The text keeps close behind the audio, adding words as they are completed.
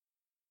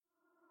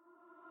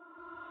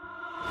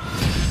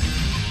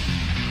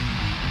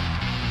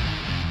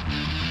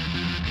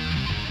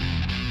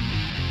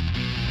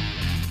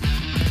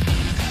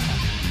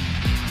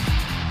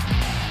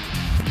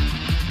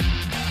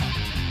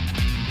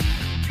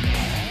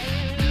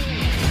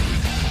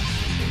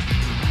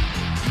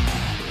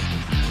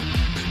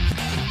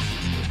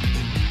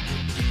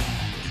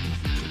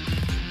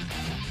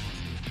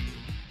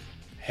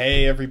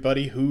Hey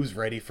everybody, who's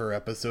ready for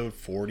episode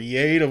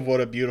 48 of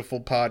What a Beautiful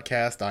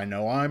Podcast? I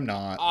know I'm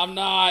not. I'm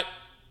not.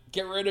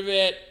 Get rid of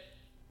it.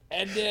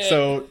 End it.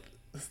 So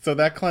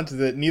that clenches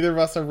it. Neither of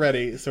us are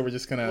ready, so we're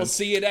just gonna... We'll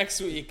see you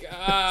next week.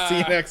 See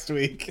you next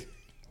week.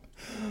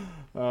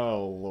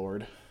 Oh,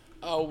 Lord.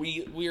 Oh,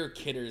 we are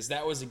kidders.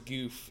 That was a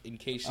goof, in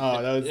case you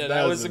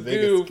that was a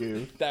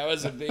goof. That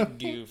was a big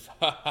goof.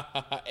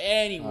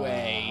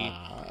 Anyway,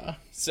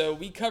 so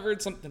we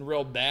covered something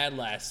real bad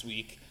last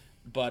week,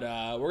 but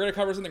we're going to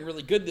cover something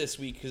really good this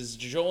week because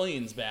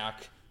Jolien's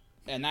back,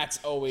 and that's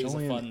always always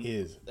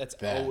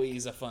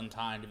a fun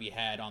time to be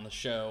had on the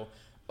show.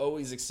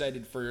 Always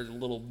excited for a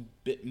little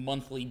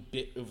monthly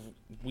bit of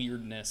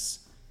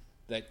weirdness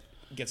that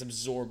gets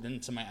absorbed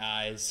into my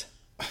eyes.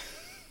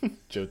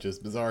 JoJo's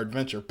Bizarre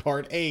Adventure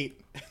Part 8.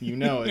 You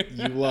know it.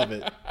 You love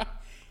it.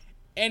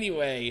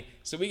 Anyway,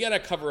 so we got to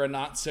cover a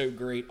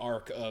not-so-great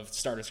arc of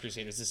Stardust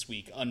Crusaders this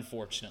week,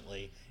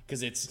 unfortunately.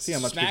 Because it's see how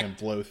much we can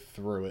blow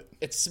through it.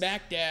 It's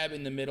smack dab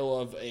in the middle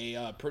of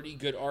a pretty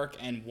good arc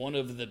and one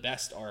of the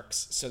best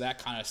arcs, so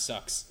that kind of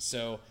sucks.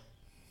 So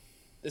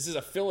this is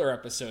a filler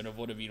episode of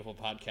What a Beautiful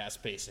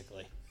Podcast,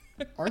 basically.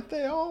 Aren't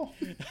they all?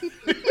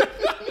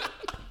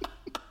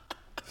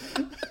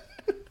 A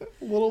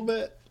little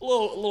bit. A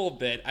little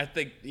bit. I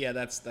think, yeah,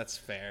 that's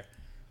fair.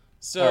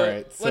 So, all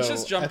right, let's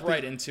just jump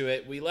right into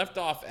it. We left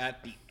off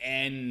at the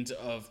end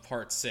of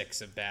part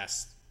 6 of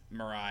Bast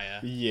Mariah.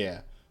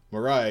 Yeah.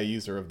 Mariah,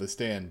 user of the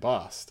stand,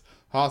 Bast,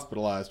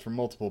 hospitalized for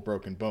multiple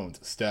broken bones.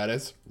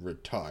 Status,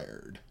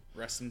 retired.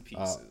 Rest in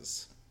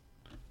pieces.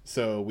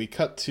 So we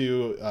cut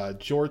to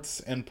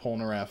Jorts and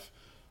Polnareff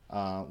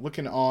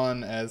looking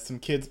on as some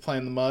kids play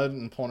in the mud,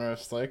 and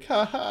Polnareff's like,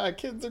 ha,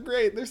 kids are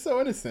great, they're so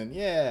innocent,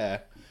 yeah.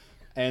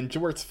 And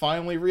Jorts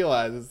finally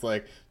realizes,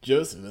 like,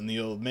 Joseph and the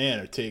old man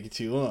are taking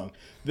too long.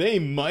 They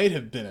might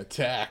have been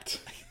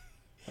attacked.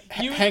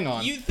 Hang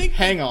on. You think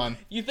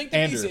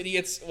that these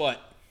idiots, what?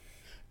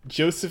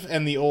 Joseph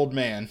and the old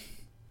man.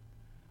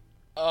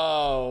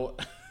 Oh.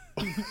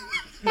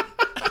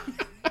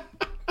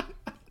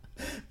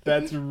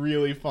 That's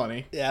really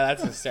funny. Yeah,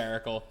 that's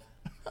hysterical.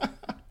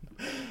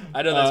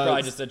 I know that's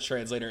probably just a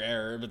translator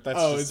error, but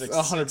that's just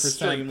 100%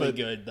 extremely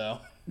good, though.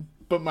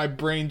 But my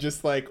brain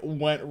just like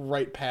went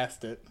right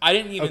past it. I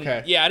didn't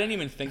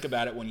even think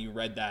about it when you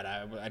read that.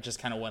 I just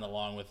kind of went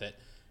along with it.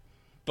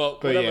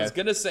 But what I was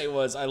gonna say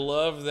was, I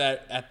love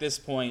that at this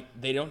point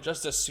they don't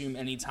just assume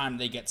anytime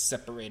they get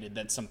separated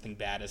that something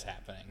bad is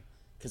happening.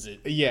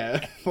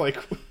 Like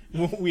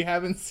we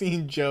haven't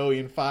seen Joey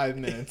in 5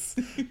 minutes.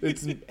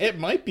 It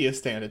might be a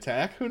stand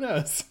attack. Who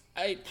knows?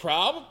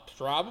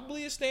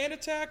 Probably a stand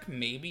attack.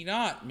 Maybe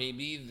not.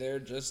 Maybe they're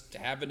just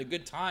having a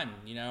good time.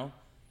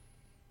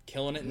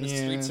 Killing it in the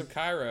streets of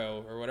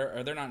Cairo or whatever.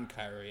 Or they're not in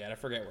Cairo yet. I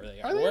forget where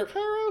they are. Are they in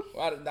Cairo?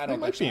 Well, I don't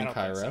might be in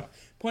Cairo. So.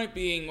 Point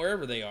being,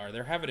 wherever they are,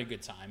 they're having a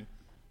good time,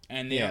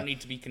 and they don't need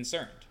to be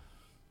concerned.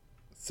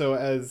 So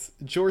as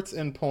Jorts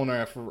and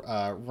Polnareff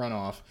run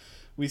off,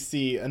 we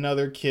see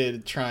another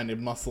kid trying to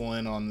muscle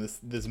in on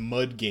this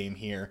mud game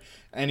here,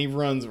 and he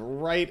runs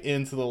right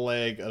into the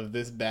leg of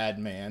this bad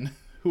man,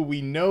 who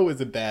we know is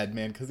a bad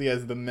man because he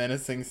has the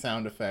menacing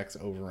sound effects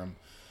over him.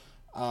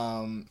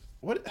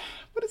 What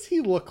does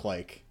he look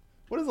like?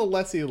 What does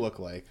Alessi look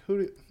like?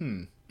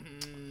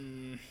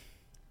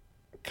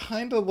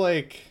 Kind of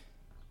like...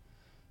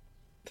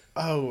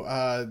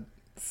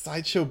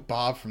 Sideshow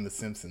Bob from The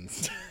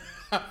Simpsons.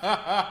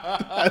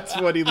 That's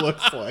what he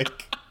looks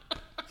like.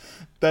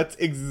 That's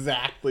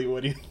exactly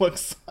what he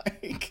looks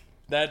like.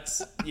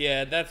 That's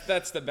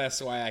the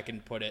best way I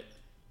can put it.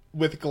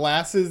 With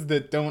glasses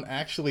that don't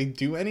actually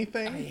do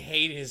anything? I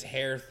hate his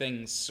hair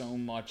thing so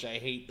much. I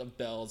hate the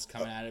bells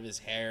coming out of his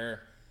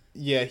hair.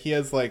 Yeah, he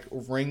has like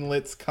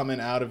ringlets coming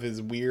out of his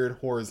weird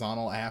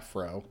horizontal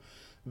afro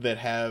that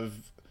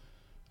have,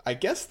 I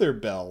guess they're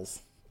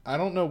bells. I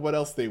don't know what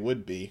else they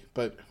would be,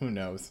 but who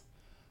knows.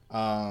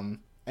 And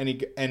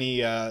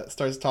he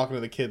starts talking to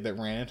the kid that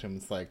ran into him.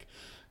 It's like,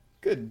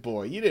 good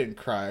boy, you didn't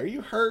cry. Are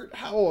you hurt?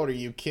 How old are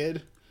you,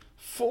 kid?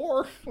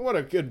 4? What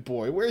a good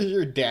boy. Where's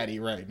your daddy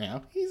right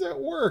now? He's at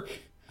work.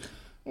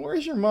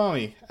 Where's your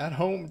mommy? At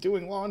home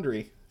doing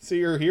laundry. So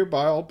you're here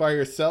all by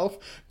yourself?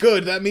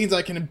 Good, that means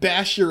I can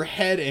bash your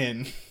head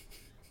in.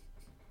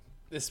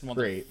 This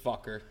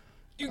motherfucker.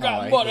 You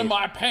got mud in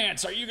my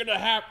pants. Are you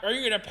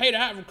gonna pay to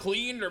have them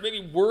cleaned, or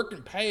maybe work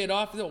and pay it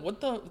off?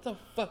 What the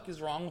fuck is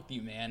wrong with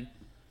you, man?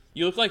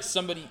 You look like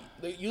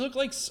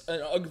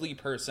an ugly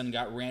person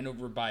got ran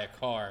over by a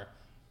car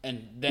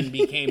and then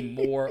became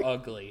more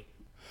ugly.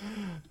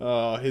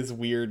 Oh, his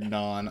weird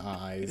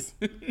non-eyes.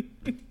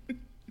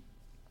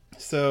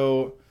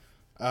 So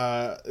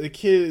the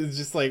kid is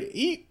just like,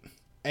 eat,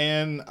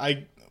 and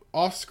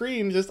off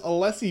screen, just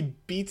Alessi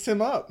beats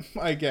him up,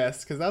 I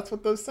guess, because that's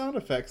what those sound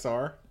effects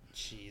are.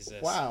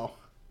 Jesus. Wow.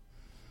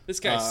 This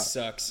guy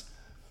sucks.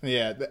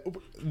 Yeah,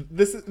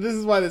 this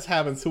is why this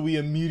happens, so we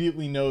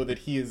immediately know that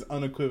he is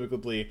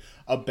unequivocally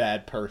a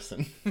bad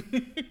person.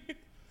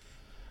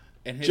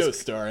 And Joe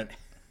Star.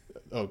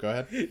 Oh, go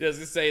ahead. I was going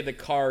to say the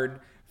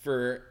card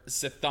for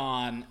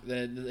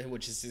Sithan,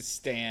 which is his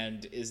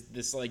stand, is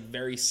this like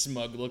very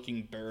smug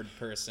looking bird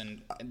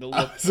person. And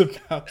I was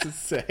about to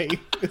say,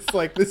 it's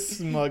like this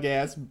smug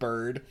ass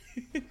bird.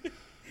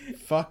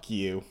 Fuck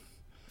you.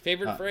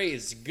 Favorite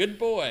phrase, good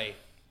boy.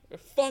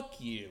 Fuck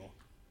you.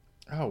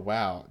 Oh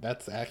wow,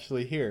 that's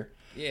actually here.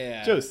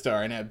 Yeah.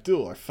 Joestar and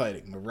Abdul are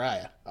fighting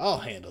Mariah. I'll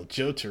handle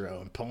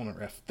Jotaro and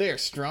Polnareff. They're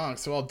strong,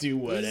 so I'll do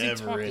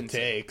whatever it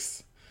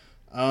takes.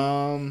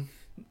 Himself.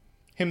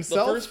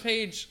 The first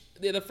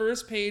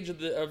page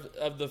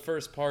of the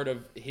first part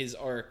of his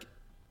arc,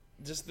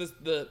 just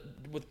the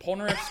with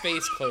Polnareff's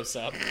face close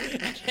up,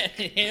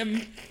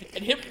 and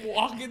him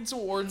walking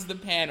towards the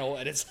panel,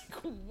 and it's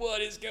like,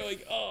 what is going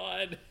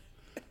on?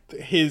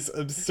 His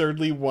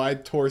absurdly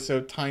wide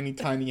torso,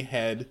 tiny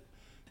head.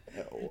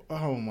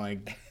 Oh my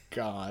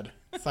god.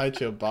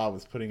 Sideshow Bob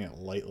was putting it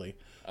lightly.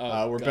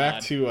 We're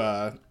back to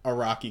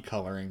Araki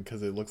coloring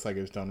because it looks like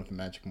it was done with a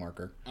magic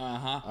marker.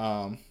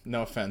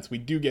 No offense. We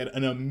do get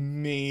an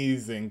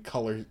amazing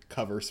color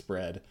cover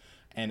spread,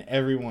 and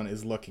everyone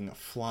is looking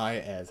fly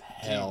as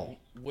hell.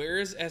 Dude, where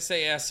is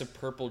SAS of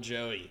Purple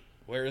Joey?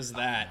 Where is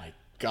that? Oh my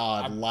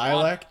god,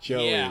 Lilac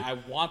Joey. Yeah, I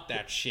want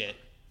that shit.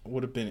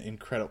 Would have been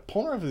incredible.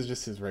 Polnareff is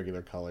just his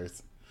regular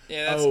colors.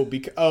 Yeah,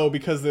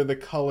 because they're the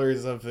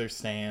colors of their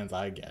stands.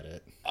 I get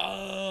it.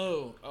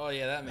 Oh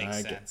yeah, that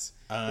makes sense.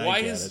 Why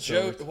is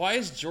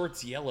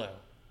Jorts yellow?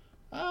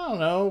 I don't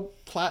know.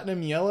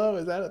 Platinum yellow,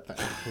 is that a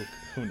thing?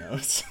 Who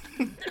knows?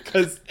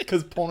 Because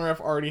Polnareff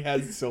already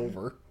has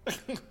silver.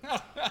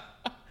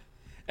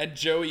 And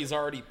Joey's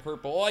already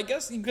purple. Well, I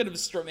guess you could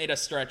have made a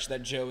stretch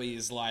that Joey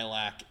is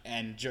lilac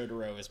and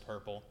Jotaro is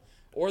purple.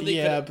 Or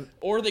they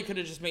could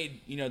have just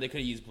made, they could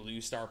have used Blue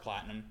Star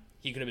Platinum.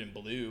 He could have been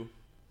blue.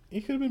 He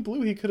could have been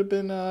blue. He could have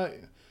been,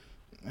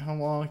 how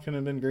long? He could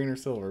have been green or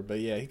silver. But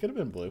yeah, he could have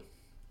been blue.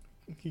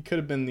 He could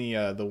have been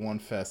the One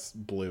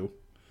Fest blue.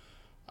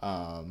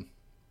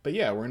 But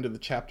yeah, we're into the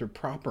chapter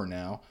proper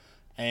now.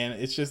 And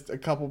it's just a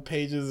couple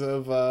pages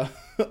of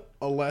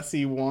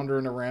Alessi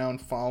wandering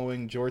around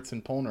following Jorts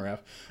and Polnareff.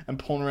 And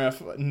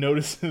Polnareff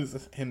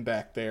notices him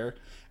back there.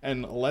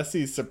 And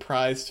Alessi's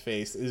surprised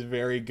face is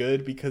very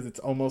good because it's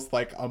almost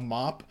like a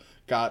mop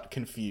got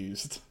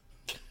confused.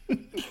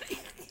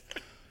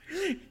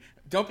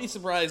 Don't be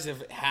surprised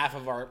if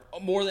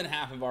more than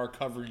half of our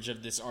coverage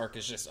of this arc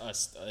is just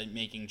us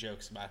making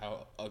jokes about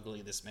how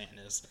ugly this man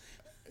is.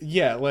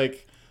 Yeah,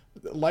 like,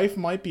 life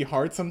might be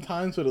hard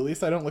sometimes, but at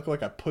least I don't look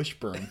like a push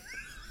broom.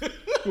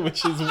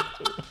 which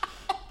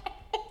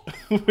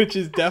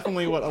is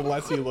definitely what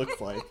Alessi looks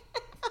like.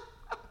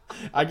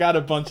 I got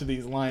a bunch of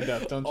these lined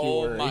up, don't you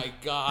worry. Oh my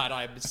god,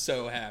 I'm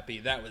so happy.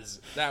 That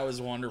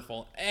was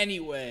wonderful.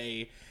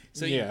 Anyway,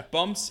 so he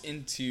bumps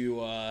into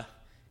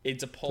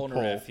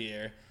Polnareff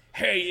here.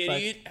 Hey,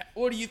 idiot,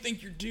 what do you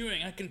think you're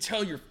doing? I can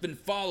tell you've been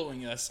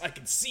following us. I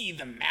can see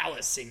the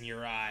malice in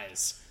your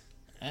eyes.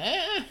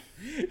 Yeah,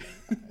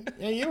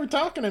 you were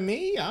talking to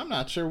me? I'm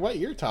not sure what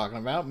you're talking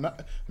about.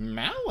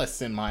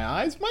 Malice in my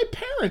eyes? My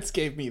parents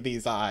gave me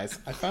these eyes.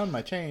 I found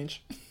my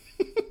change.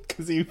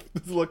 Because he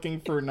was looking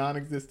for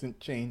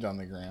non-existent change on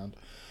the ground.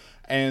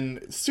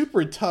 And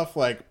super tough,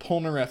 like,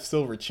 Polnareff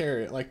Silver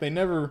Chariot. Like,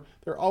 they're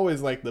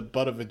always, like, the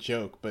butt of a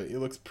joke, but it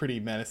looks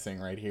pretty menacing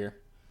right here.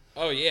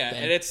 Oh, yeah,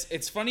 and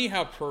it's funny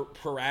how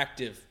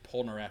proactive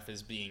Polnareff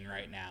is being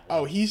right now.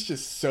 Oh, he's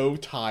just so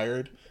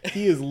tired.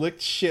 He has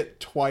licked shit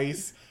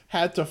twice,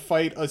 had to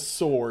fight a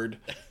sword.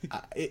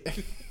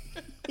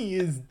 He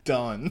is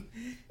done.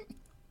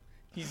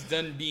 He's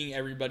done being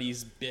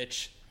everybody's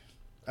bitch.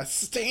 A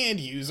stand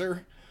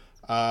user.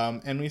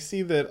 And we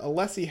see that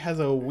Alessi has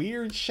a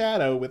weird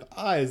shadow with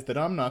eyes that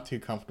I'm not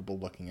too comfortable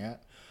looking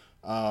at.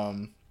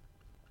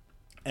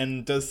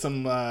 And does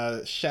some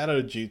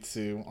shadow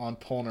jutsu on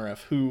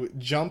Polnareff, who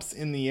jumps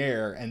in the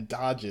air and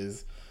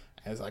dodges.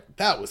 And is like,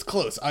 that was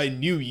close. I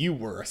knew you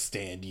were a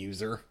stand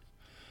user.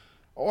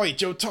 Oi,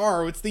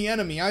 Jotaro, it's the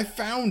enemy. I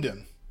found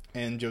him.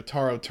 And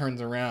Jotaro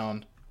turns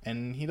around,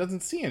 and he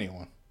doesn't see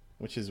anyone.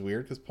 Which is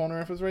weird, because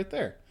Polnareff is right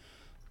there.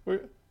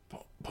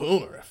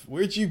 Polnareff,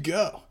 where'd you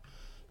go?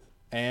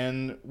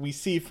 And we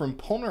see from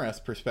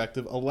Polnareff's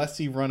perspective,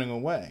 Alessi running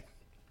away.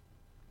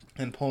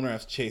 And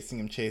Polnareff's chasing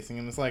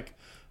him. It's like,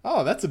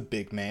 oh, that's a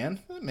big man.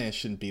 That man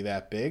shouldn't be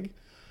that big.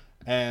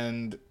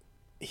 And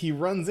he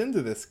runs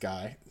into this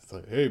guy. It's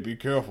like, hey, be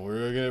careful.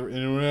 We're going to get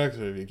into an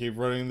accident if you keep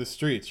running in the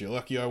streets. You're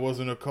lucky I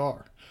wasn't a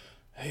car.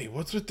 Hey,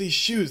 what's with these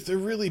shoes? They're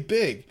really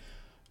big.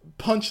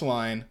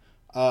 Punchline,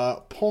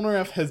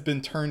 Polnareff has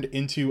been turned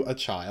into a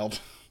child.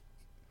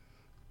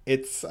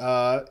 It's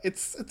a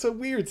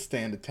weird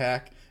stand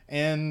attack,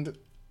 and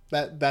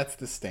that's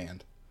the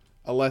stand.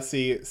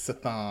 Alessi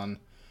Sithan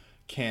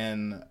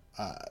can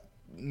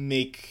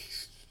make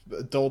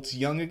adults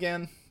young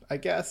again, I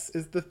guess,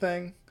 is the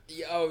thing.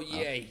 Oh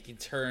yeah, he can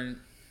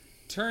turn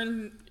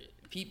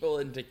people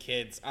into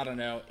kids. I don't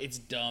know. It's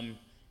dumb,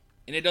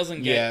 and it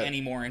doesn't get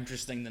any more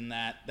interesting than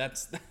that.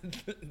 That's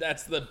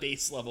the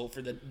base level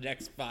for the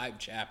next 5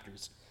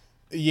 chapters.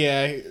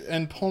 Yeah,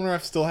 and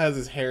Polnareff still has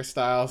his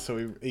hairstyle,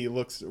 so he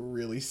looks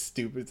really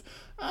stupid.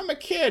 I'm a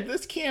kid.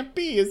 This can't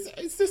be.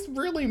 Is this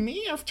really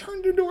me? I've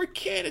turned into a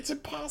kid. It's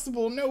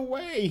impossible. No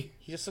way.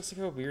 He just looks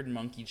like a weird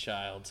monkey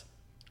child.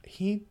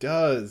 He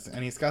does,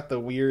 and he's got the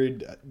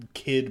weird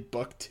kid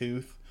buck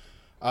tooth.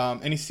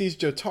 And he sees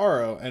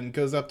Jotaro and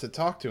goes up to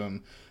talk to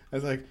him.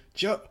 And it's like,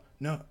 Jack.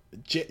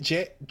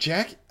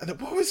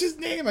 What was his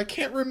name? I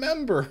can't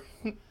remember.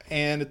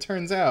 And it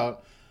turns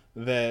out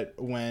that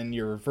when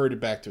you're reverted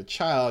back to a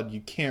child, you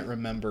can't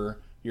remember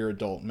your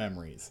adult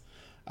memories.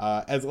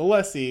 As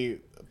Alessi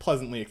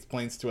pleasantly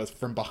explains to us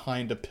from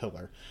behind a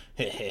pillar.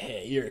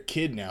 Hey, you're a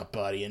kid now,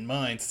 body and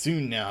mind.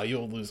 Soon now,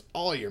 you'll lose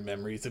all your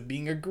memories of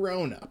being a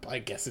grown-up. I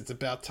guess it's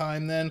about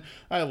time then.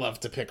 I love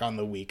to pick on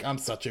the weak. I'm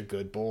such a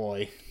good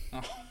boy.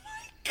 Oh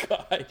my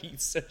god,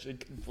 he's such a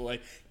good boy.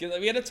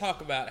 We had to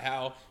talk about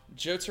how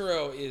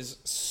Jotaro is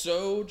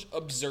so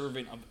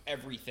observant of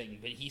everything,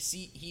 but he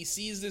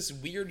sees this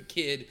weird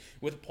kid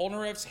with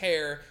Polnareff's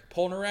hair,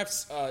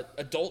 Polnareff's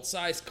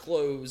adult-sized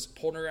clothes,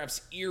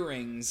 Polnareff's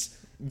earrings.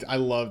 I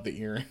love the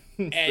earrings.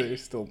 They're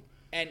still...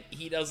 And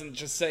he doesn't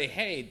just say,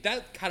 hey,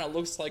 that kind of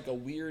looks like a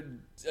weird,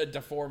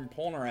 deformed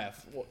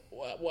Polnareff.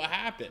 What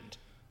happened?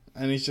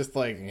 And he's just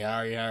like,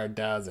 yar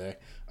daze.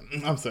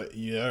 I'm sorry,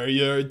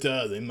 yar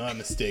daze. My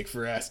mistake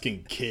for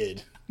asking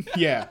kid.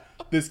 Yeah,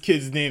 this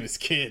kid's name is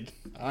Kid.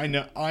 I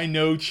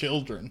know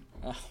children.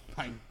 Oh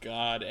my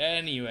god.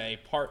 Anyway,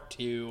 part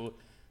 2.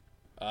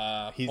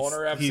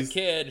 Polnareff's a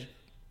kid.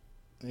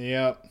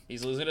 Yep.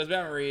 He's losing his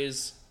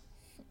memories.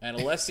 And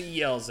Alessi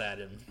yells at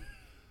him.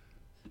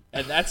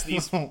 And that's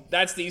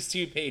these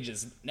 2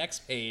 pages.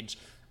 Next page,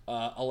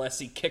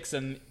 Alessi kicks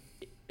him.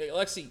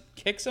 Alessi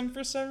kicks him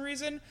for some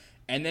reason,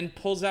 and then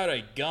pulls out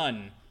a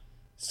gun.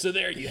 So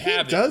there you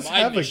have it.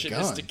 My mission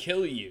is to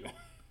kill you.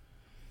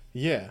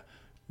 Yeah,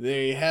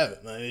 there you have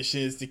it. My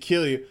mission is to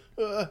kill you.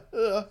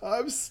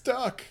 I'm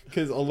stuck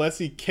because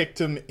Alessi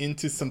kicked him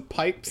into some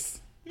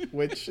pipes,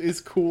 which is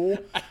cool.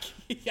 I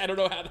don't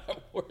know how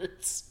that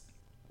works.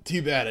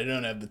 Too bad I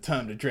don't have the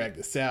time to drag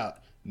this out.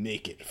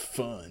 Make it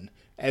fun.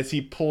 As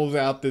he pulls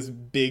out this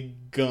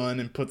big gun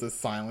and puts a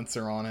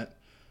silencer on it.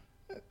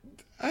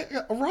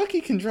 Rocky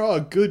can draw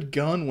a good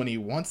gun when he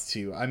wants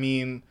to. I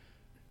mean,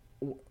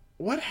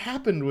 what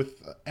happened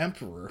with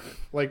Emperor?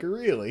 Like,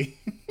 really?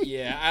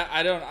 Yeah,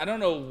 I don't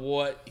know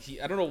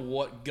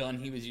what gun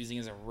he was using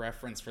as a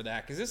reference for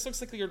that, because this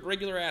looks like a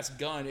regular ass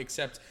gun,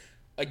 except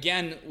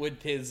again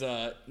with his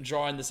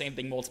drawing the same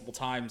thing multiple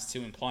times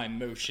to imply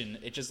motion.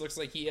 It just looks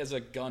like he has a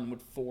gun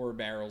with 4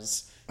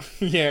 barrels.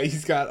 Yeah,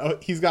 he's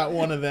got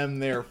one of them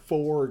there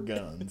 4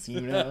 guns, you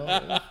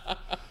know.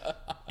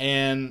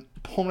 And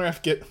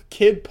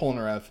Kid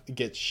Polnareff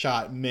gets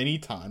shot many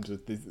times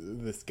with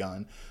this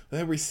gun.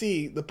 Then we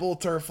see the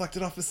bullets are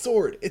reflected off his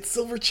sword. It's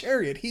Silver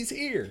Chariot. He's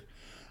here.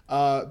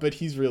 But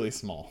he's really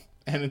small,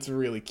 and it's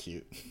really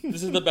cute.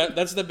 This is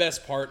that's the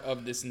best part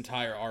of this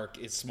entire arc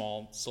is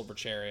small Silver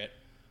Chariot.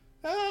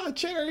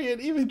 Chariot.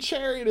 Even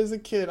Chariot is a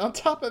kid. On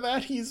top of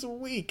that, he's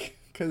weak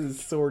because his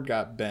sword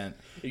got bent.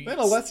 Then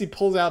Alessi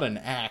pulls out an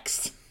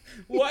axe.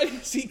 Why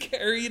does he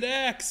carry an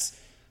axe?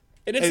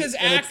 And it says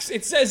axe.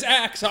 It says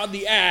axe on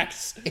the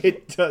axe.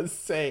 It does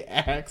say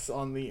axe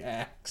on the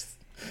axe.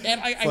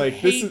 And I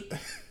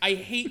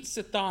hate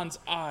Sithan's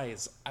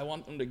eyes. I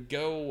want them to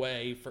go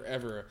away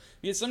forever.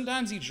 Because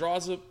sometimes he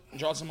draws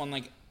them on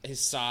like his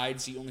side,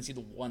 so you only see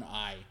the one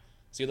eye.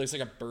 So he looks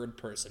like a bird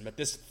person. But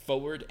this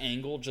forward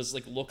angle just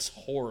like looks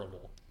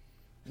horrible.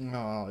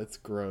 Oh, it's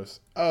gross.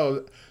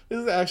 Oh, this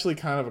is actually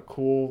kind of a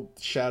cool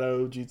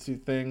shadow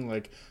jutsu thing,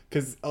 like,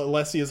 because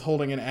Alessi is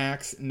holding an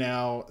axe,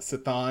 now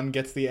Sithan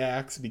gets the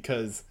axe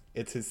because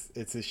it's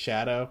his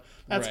shadow.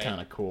 That's right.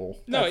 Kind of cool.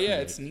 No, yeah,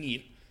 neat. It's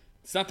neat.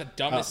 It's not the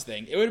dumbest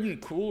thing. It would have been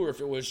cooler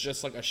if it was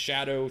just like a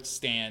shadow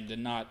stand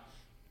and not,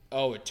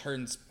 it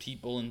turns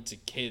people into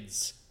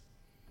kids.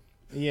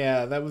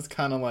 Yeah, that was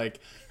kind of like,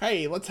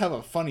 hey, let's have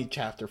a funny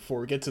chapter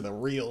before we get to the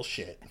real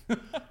shit.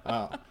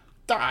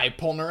 Die,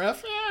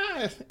 Polnareff.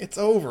 It's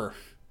over.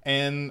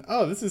 And,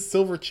 this is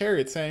Silver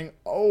Chariot saying,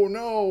 oh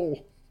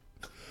no.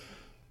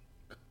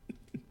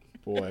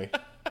 Boy.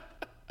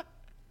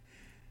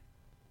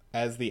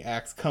 As the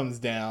axe comes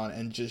down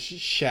and just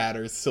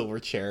shatters Silver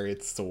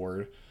Chariot's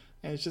sword.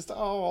 And it's just,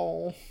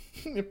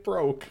 it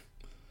broke.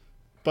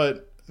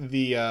 But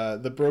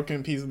the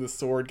broken piece of the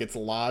sword gets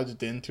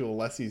lodged into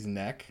Alessi's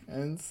neck.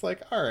 And it's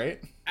like,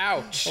 alright.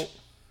 Ouch.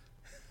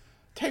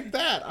 Take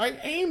that. I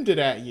aimed it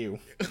at you.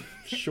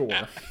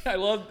 Sure. I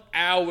love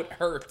it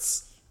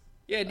hurts.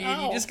 Yeah, dude,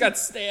 you just got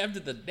stabbed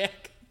in the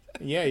neck.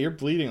 Yeah, you're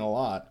bleeding a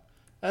lot.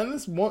 And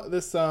this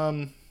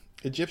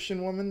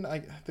Egyptian woman,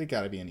 they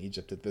gotta be in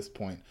Egypt at this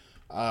point,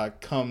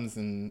 comes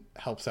and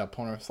helps out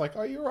Polnareff. It's like,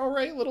 are you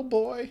alright, little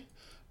boy?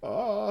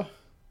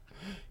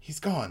 He's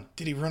gone.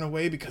 Did he run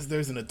away because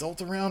there's an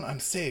adult around? I'm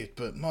saved,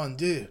 but mon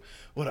dieu,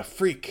 what a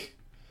freak.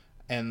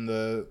 And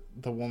the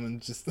woman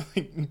just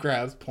like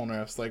grabs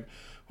Polnareff's like,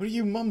 what are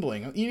you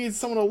mumbling? You need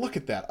someone to look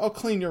at that. I'll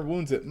clean your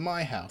wounds at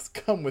my house.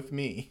 Come with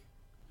me.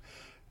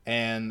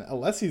 And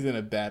Alessi's in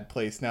a bad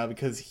place now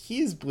because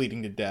he's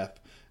bleeding to death.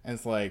 And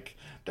it's like,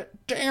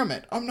 damn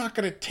it, I'm not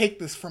going to take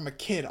this from a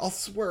kid. I'll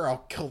swear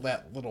I'll kill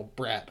that little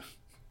brat.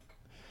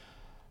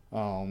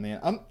 Oh,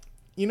 man.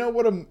 You know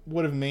what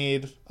would have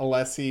made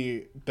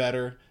Alessi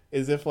better?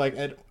 Is if, like,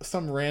 at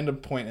some random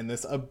point in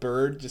this, a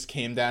bird just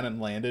came down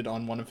and landed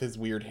on one of his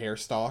weird hair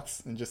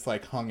stalks and just,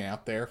 like, hung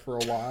out there for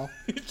a while.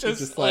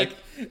 just like...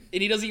 And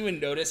he doesn't even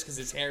notice because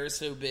his hair is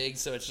so big,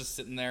 so it's just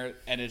sitting there,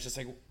 and it's just,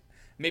 like,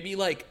 maybe,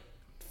 like,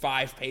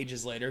 5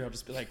 pages later, he'll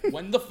just be like,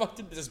 when the fuck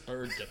did this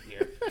bird get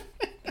here?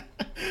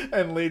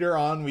 And later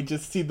on, we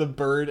just see the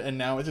bird, and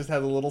now it just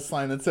has a little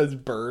sign that says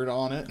bird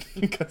on it,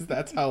 because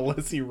that's how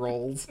Alessi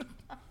rolls.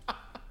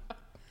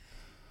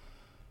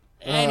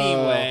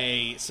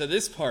 Anyway, so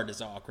this part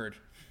is awkward.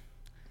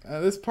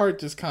 This part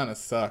just kind of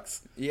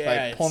sucks. Yeah,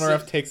 like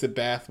Polnareff takes a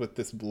bath with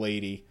this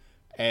lady,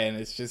 and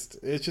it's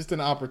just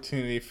an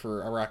opportunity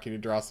for Araki to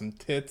draw some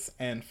tits,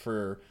 and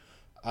for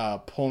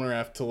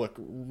Polnareff to look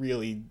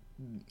really.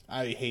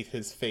 I hate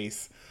his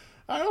face.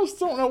 I just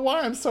don't know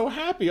why I'm so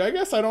happy. I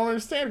guess I don't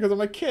understand because I'm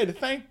a kid.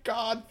 Thank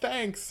God,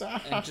 thanks.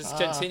 And just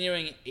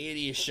continuing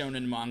 80s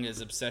shonen manga's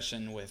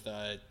obsession with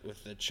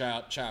the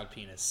child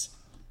penis.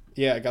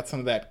 Yeah, I got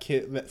some of that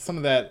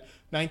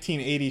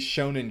 1980s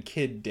shonen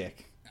kid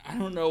dick. I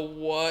don't know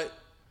why.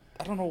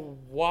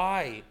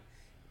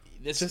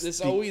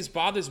 This always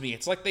bothers me.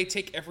 It's like they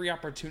take every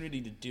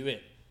opportunity to do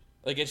it.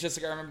 Like, it's just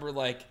like, I remember,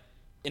 like,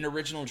 in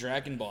original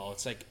Dragon Ball,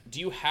 it's like, do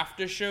you have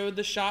to show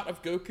the shot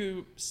of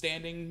Goku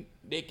standing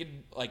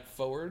naked, like,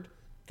 forward?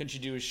 Can't you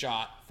do a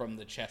shot from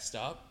the chest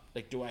up?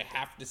 Like, do I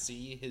have to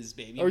see his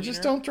baby Or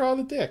just don't draw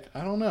the dick.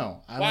 I don't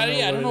know. I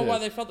don't know why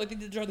they felt like they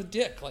did draw the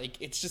dick.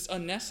 Like, it's just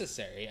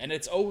unnecessary, and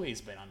it's always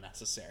been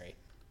unnecessary.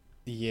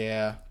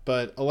 Yeah,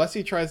 but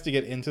Alessi tries to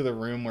get into the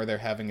room where they're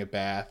having a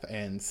bath,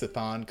 and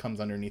Sithan comes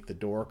underneath the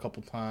door a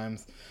couple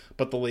times,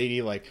 but the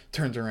lady, like,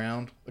 turns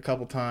around a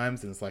couple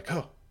times, and is like,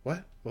 oh,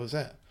 what? What was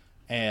that?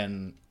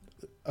 And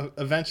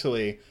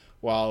eventually,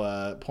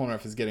 while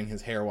Polnareff is getting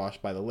his hair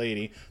washed by the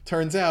lady,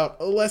 turns out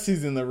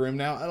Alessi's in the room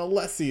now, and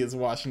Alessi is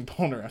washing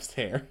Polnareff's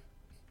hair.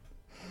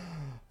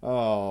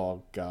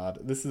 Oh, God.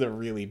 This is a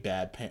really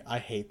bad I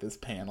hate this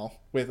panel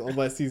with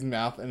Alessi's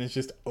mouth, and it's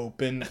just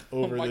open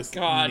over this naked kid.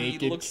 Oh, my God,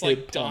 he looks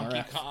like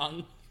Donkey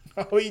Kong.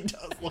 Oh, he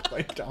does look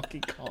like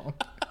Donkey Kong.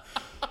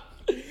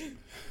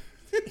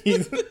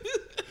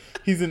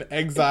 He's an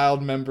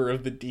exiled member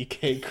of the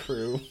DK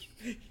crew.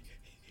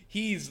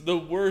 He's the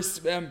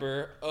worst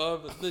member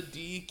of the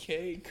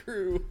DK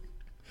crew.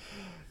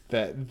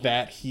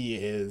 That he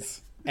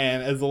is.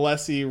 And as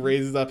Alessi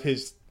raises up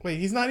his... Wait,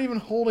 he's not even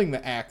holding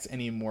the axe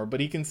anymore,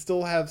 but he can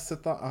still have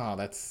Sithan... Oh,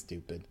 that's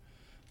stupid.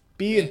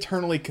 Be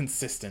internally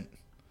consistent.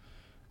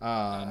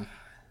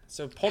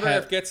 So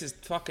Polnareff gets his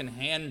fucking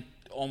hand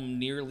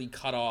nearly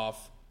cut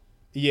off.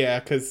 Yeah,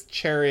 because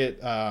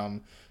Chariot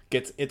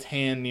gets its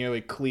hand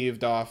nearly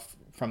cleaved off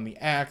from the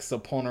axe, so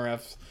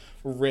Polnareff's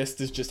wrist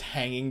is just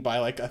hanging by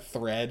like a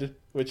thread,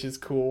 which is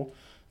cool.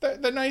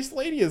 The nice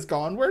lady is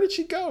gone. Where did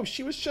she go?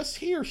 She was just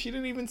here. She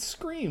didn't even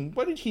scream.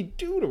 What did he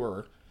do to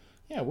her?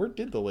 Yeah, where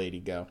did the lady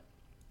go?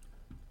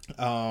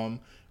 And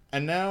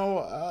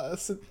now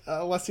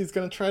Alessi's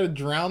gonna try to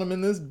drown him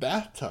in this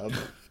bathtub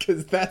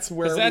because that's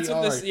where we are.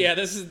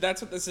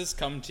 That's what this has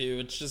come to.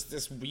 It's just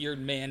this weird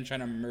man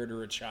trying to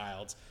murder a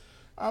child.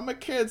 I'm a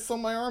kid, so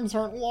my arms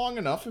aren't long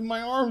enough. If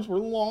my arms were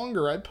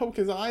longer, I'd poke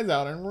his eyes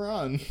out and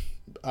run.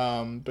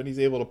 But he's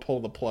able to pull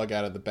the plug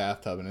out of the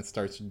bathtub, and it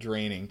starts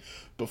draining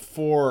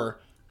before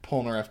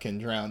Polnareff can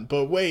drown.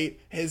 But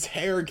wait, his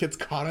hair gets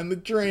caught in the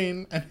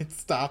drain, and it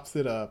stops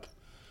it up.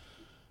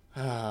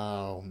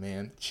 Oh,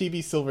 man.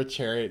 Chibi Silver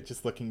Chariot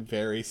just looking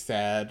very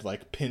sad,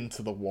 like pinned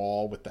to the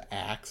wall with the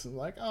axe.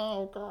 Like,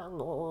 oh,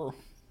 God.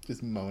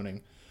 Just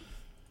moaning.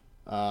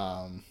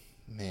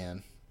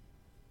 Man.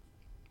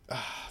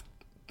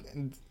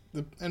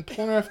 And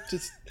Polnareff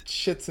just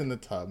shits in the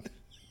tub.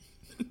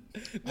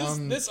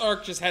 This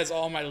arc just has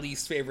all my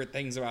least favorite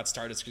things about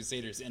Stardust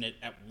Crusaders in it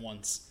at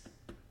once.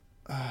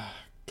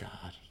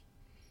 God.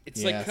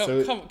 It's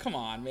come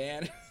on,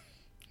 man.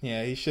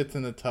 Yeah, he shits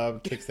in the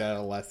tub, kicks out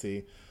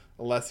Alessi.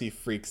 Alessi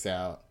freaks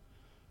out.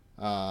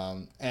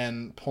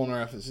 And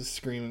Polnareff is just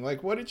screaming,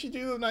 like, what did you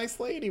do to the nice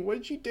lady? What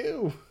did you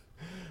do?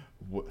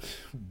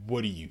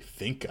 What do you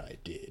think I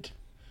did?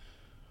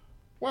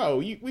 Whoa,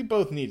 we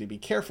both need to be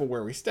careful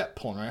where we step,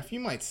 Polnareff. You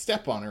might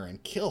step on her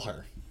and kill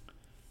her.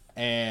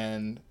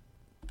 And...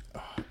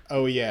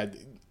 Oh, yeah.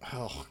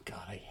 Oh,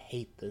 God, I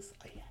hate this.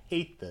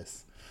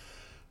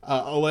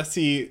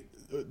 Alessi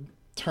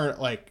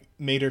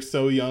made her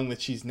so young that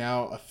she's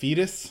now a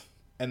fetus,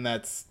 and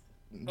that's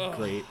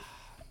great.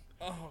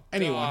 Oh,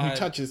 anyone who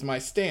touches my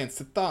stand,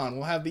 Sithan,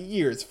 will have the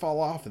years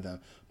fall off of them.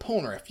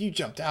 Polnareff, you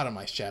jumped out of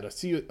my shadow,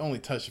 so you only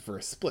touched it for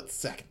a split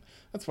second.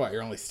 That's why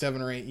you're only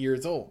 7 or 8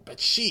 years old. But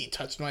she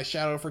touched my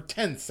shadow for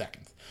 10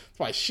 seconds. That's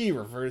why she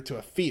reverted to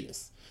a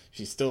fetus.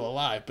 She's still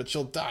alive, but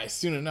she'll die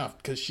soon enough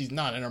because she's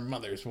not in her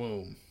mother's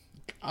womb.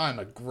 I'm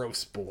a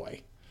gross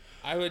boy.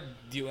 I would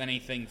do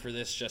anything for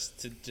this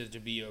just to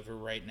be over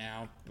right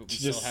now. But we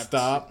just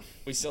stop.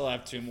 We still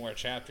have 2 more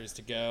chapters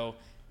to go,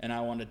 and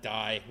I want to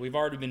die. We've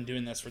already been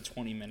doing this for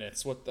 20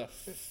 minutes. What the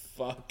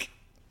fuck?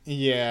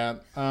 Yeah.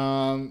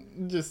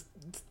 Just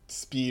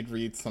speed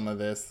read some of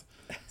this.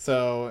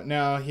 So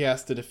now he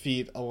has to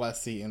defeat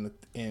Alessi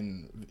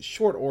in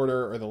short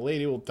order, or the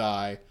lady will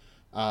die.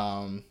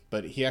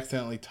 But he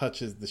accidentally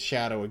touches the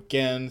shadow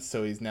again,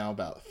 so he's now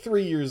about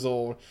 3 years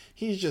old.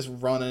 He's just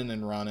running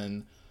and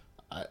running.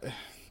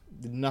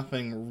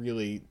 Nothing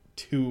really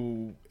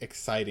too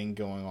exciting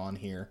going on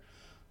here.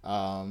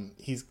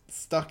 He's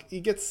stuck. He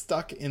gets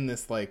stuck in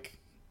this, like,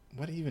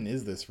 what even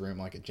is this room?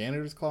 Like a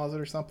janitor's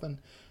closet or something?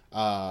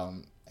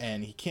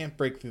 And he can't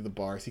break through the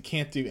bars. He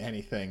can't do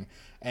anything.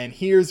 And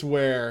here's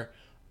where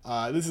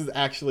this is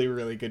actually a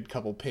really good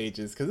couple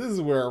pages, because this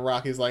is where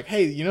Rocky's like,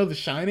 hey, you know The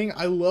Shining?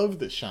 I love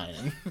The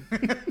Shining.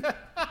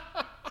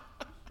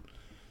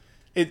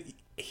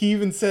 He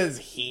even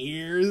says,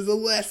 here's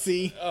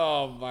Alessi.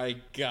 Oh my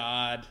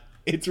god.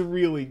 It's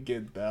really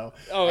good, though.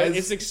 Oh,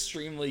 it's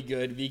extremely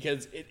good,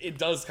 because it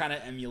does kind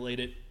of emulate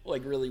it,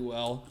 like, really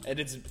well. And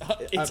it's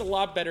a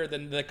lot better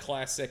than the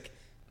classic,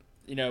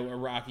 you know, a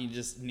Rocky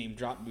just name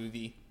drop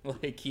movie.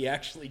 Like, he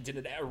actually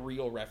did a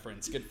real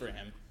reference. Good for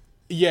him.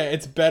 Yeah,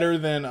 it's better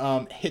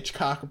than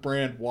Hitchcock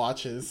brand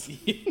watches.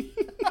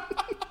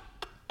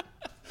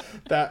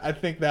 I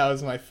think that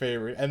was my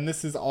favorite, and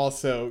this is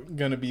also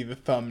gonna be the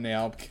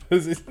thumbnail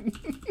because it's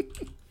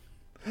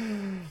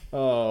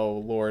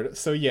oh Lord.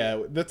 So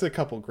yeah, that's a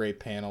couple great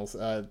panels.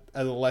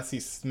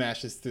 Alessi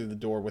smashes through the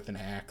door with an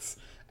axe,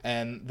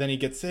 and then he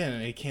gets in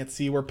and he can't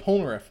see where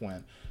Polnareff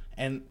went.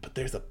 But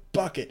there's a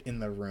bucket in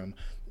the room.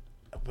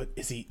 But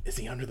is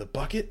he under the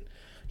bucket?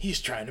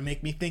 He's trying to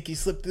make me think he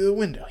slipped through the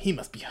window. He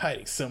must be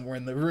hiding somewhere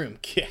in the room.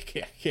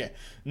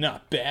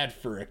 Not bad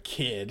for a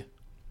kid.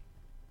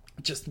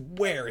 Just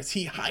where is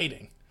he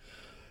hiding?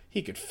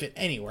 He could fit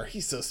anywhere.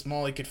 He's so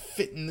small he could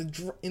fit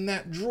in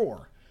that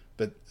drawer.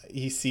 But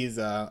he sees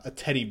a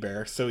teddy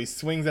bear, so he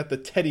swings at the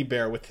teddy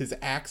bear with his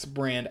Axe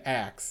brand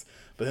axe.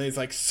 But then he's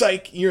like,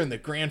 psych, you're in the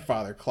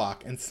grandfather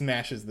clock, and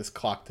smashes this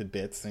clock to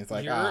bits. And he's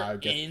like, I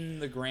guess in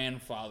the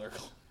grandfather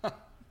clock.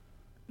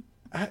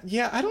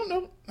 Yeah, I don't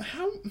know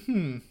how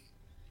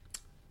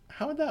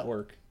would that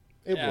work?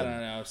 I don't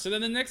know. So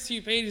then the next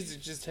few pages is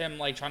just him,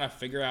 like, trying to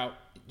figure out,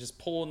 just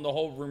pulling the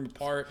whole room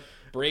apart,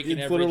 breaking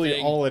everything. It's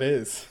literally all it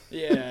is.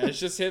 Yeah, it's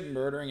just him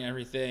murdering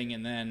everything,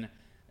 and then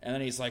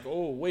he's like,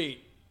 oh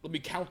wait, let me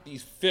count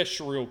these fish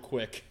real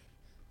quick.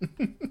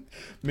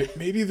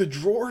 Maybe the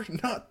drawer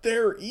not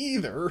there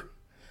either.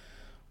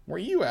 Were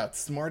you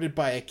outsmarted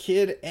by a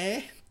kid,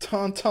 eh?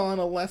 Tauntaun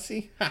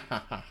Alessi?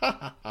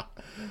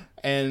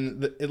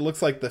 And it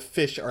looks like the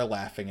fish are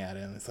laughing at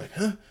him. It's like,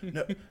 huh?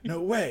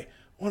 No way.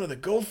 One of the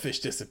goldfish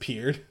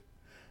disappeared.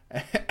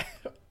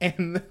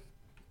 And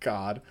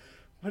God,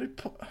 what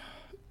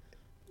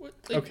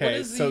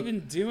is he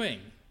even doing?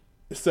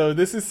 So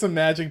this is some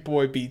Magic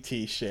Boy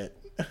BT shit,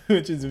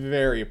 which is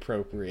very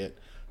appropriate.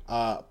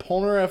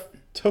 Polnareff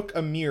took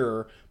a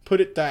mirror, put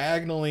it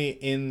diagonally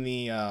in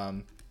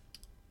the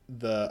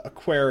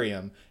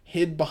aquarium,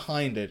 hid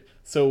behind it,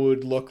 so it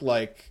would look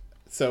like,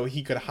 so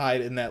he could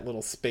hide in that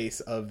little space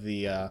of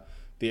the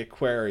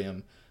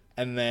aquarium,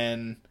 and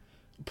then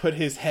put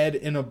his head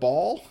in a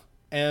ball.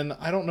 And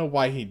I don't know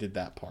why he did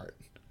that part,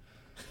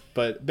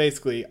 but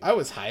basically, I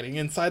was hiding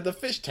inside the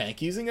fish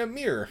tank using a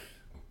mirror,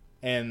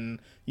 and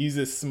use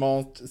this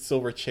small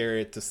silver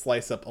chariot to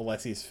slice up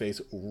Alessi's face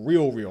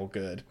real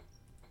good.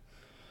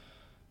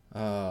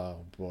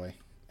 Oh boy.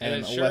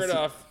 And sure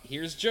enough,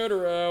 here's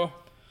Jotaro.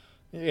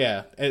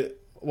 Yeah.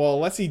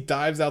 Alessi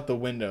dives out the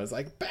window. It's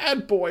like,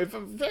 bad boy,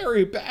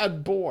 very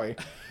bad boy.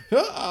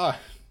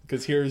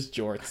 Because here's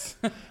Jorts.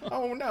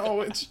 Oh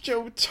no, it's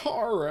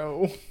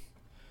Jotaro.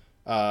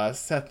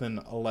 Seth and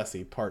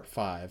Alessi, part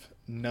 5.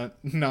 Not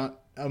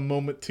a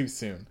moment too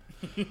soon.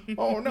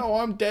 Oh no,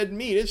 I'm dead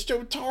meat. It's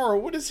Jotaro.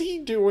 What is he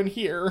doing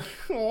here?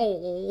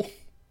 Oh.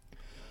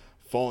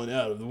 Falling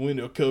out of the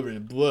window covered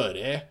in blood,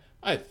 eh?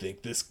 I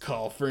think this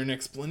called for an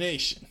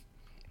explanation.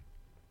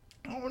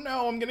 Oh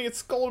no, I'm gonna get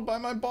scolded by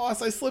my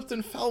boss. I slipped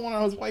and fell when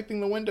I was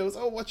wiping the windows.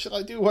 Oh, what shall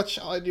I do? What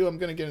shall I do? I'm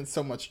gonna get in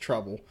so much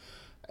trouble.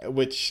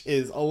 Which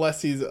is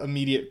Alessi's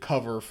immediate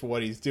cover for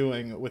what he's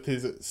doing with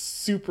his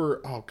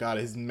super... Oh god,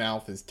 his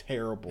mouth is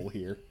terrible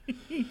here.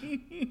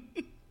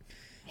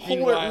 Hold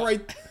it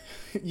right...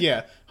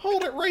 Yeah,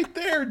 hold it right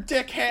there,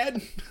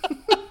 dickhead.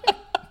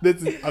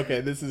 This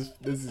is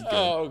good.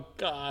 Oh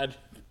god.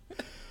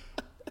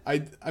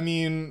 I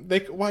mean,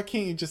 why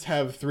can't you just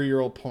have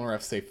 3-year-old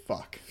Polnareff say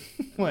fuck?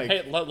 Like,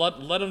 hey,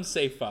 let him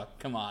say fuck.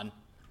 Come on.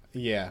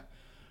 Yeah.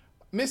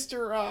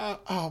 Mr.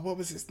 What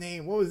was his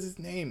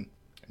name?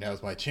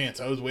 Now's my chance.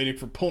 I was waiting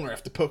for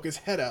Polnareff to poke his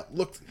head out.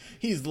 Look,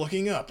 he's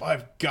looking up.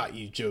 I've got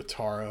you,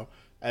 Jotaro.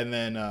 And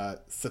then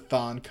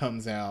Sathan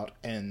comes out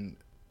and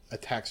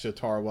attacks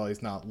Jotaro while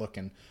he's not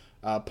looking.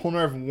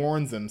 Polnareff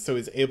warns him, so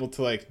he's able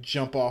to, like,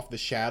 jump off the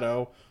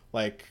shadow,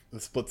 like, the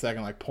split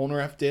second like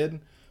Polnareff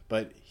did.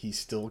 But he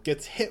still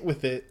gets hit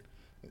with it,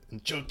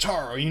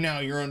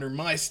 Jotaro, you're under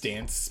my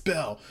stance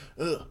spell.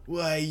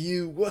 Why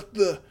you? What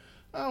the?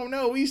 Oh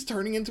no, he's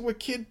turning into a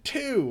kid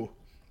too.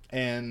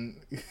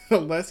 And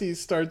Alessi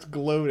starts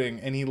gloating,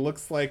 and he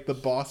looks like the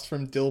boss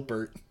from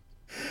Dilbert.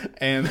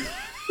 And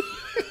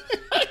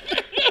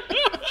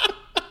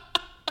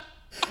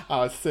I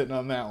was sitting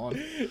on that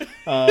one.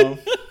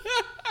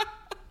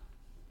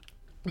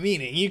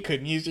 Meaning you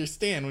couldn't use your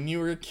stand when you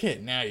were a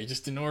kid. Now you're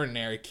just an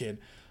ordinary kid.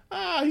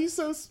 He's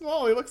so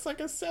small. He looks like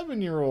a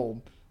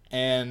 7-year-old.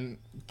 And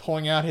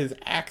pulling out his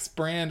axe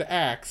brand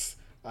axe,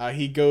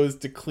 he goes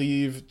to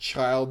cleave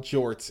Child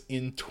Jorts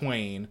in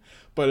twain.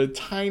 But a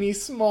tiny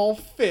small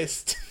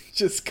fist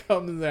just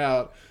comes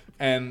out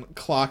and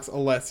clocks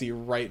Alessi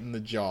right in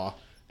the jaw.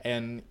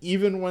 And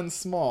even when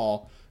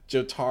small,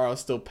 Jotaro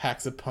still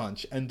packs a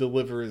punch and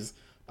delivers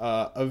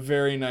a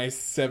very nice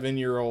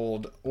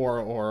 7-year-old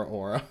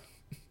aura.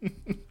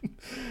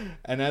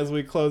 And as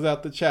we close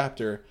out the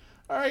chapter,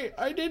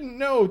 I didn't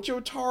know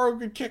Jotaro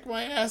could kick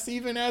my ass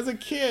even as a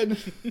kid.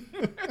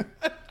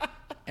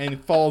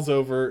 And falls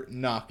over,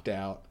 knocked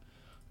out.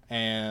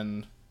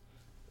 And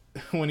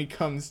when he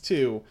comes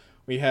to,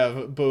 we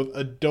have both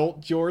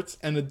adult Jorts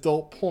and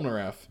adult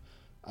Polnareff.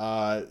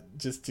 To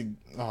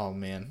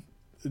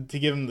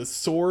give him the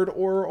sword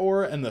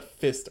aura and the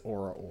fist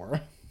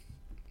aura.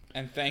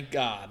 And thank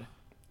God.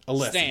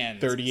 Alessi,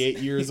 38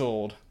 years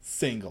old,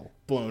 single,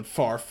 blown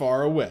far,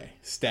 far away.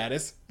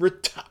 Status,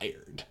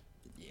 retired.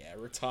 Yeah,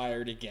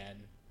 retired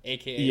again.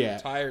 AKA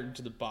retired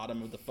to the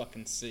bottom of the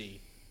fucking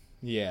sea.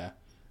 Yeah.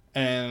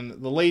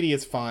 And the lady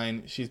is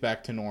fine. She's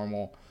back to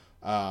normal.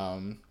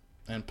 And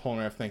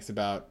Polnareff thinks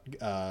about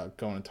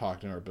going and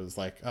talking to her, but is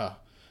like, oh,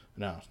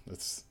 no,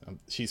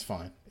 she's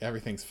fine.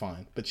 Everything's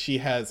fine. But she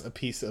has a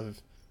piece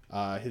of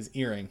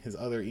his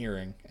other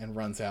earring, and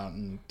runs out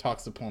and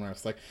talks to Polnareff.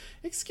 It's like,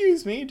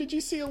 excuse me, did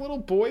you see a little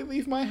boy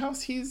leave my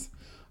house? He's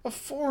a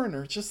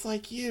foreigner, just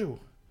like you.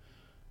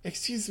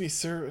 Excuse me,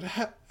 sir,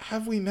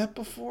 have we met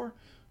before?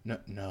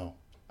 No,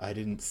 I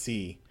didn't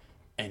see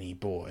any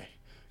boy.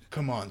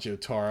 Come on,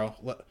 Jotaro,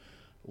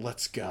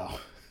 let's go.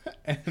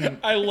 And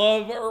I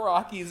love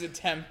Araki's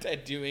attempt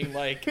at doing,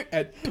 like...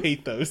 at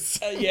pathos.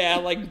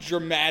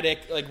 Dramatic,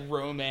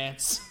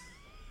 romance.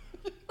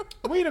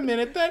 Wait a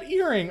minute, that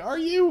earring, are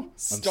you?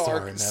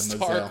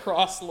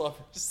 Star-crossed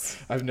lovers.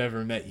 I've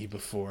never met you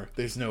before.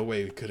 There's no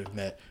way we could have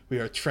met. We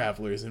are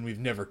travelers, and we've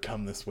never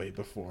come this way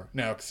before.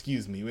 Now,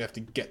 excuse me, we have to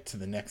get to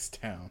the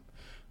next town.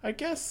 I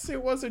guess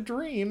it was a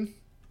dream.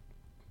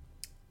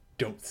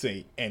 Don't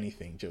say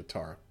anything,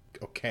 Jotaro,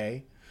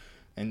 okay?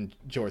 And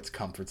Jorts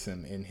comforts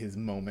him in his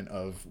moment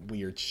of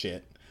weird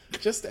shit.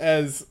 Just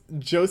as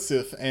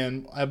Joseph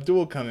and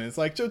Abdul come in, it's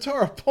like,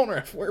 Jotaro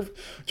Polnareff,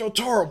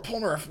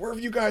 where have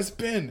you guys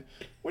been?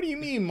 What do you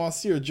mean,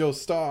 Monsieur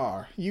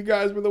Joestar? You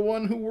guys were the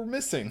one who were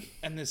missing.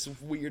 And this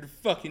weird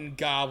fucking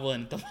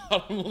goblin at the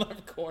bottom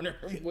left corner.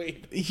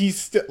 Wait. He's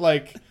still,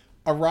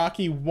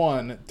 Araki,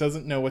 1,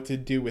 doesn't know what to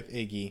do with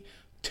Iggy.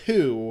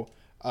 2,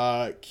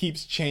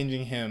 keeps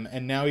changing him,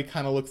 and now he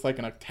kind of looks like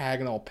an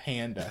octagonal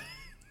panda.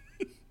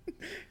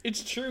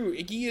 It's true.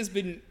 Iggy has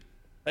been,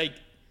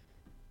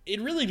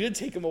 it really did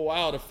take him a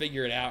while to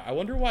figure it out. I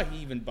wonder why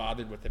he even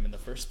bothered with him in the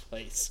first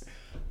place.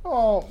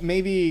 Oh,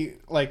 maybe,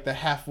 the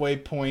halfway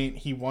point,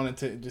 he wanted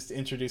to just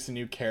introduce a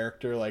new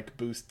character,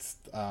 boosts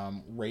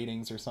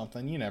ratings or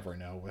something. You never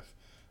know with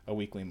a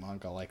weekly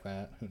manga like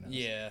that. Who knows?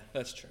 Yeah,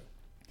 that's true.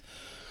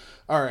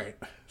 All right.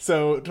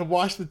 So, to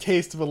wash the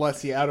taste of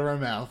Alessi out of our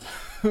mouth,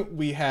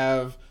 we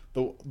have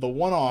the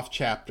one-off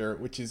chapter,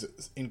 which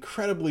is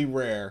incredibly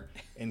rare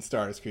in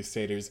Stardust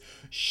Crusaders,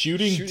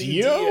 Shooting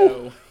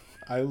Dio.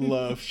 I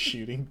love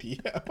Shooting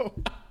Dio.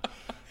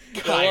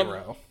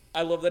 Cairo.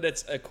 I love that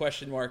it's a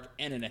question mark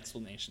and an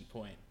exclamation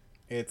point.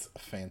 It's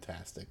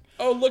fantastic.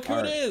 Oh, look who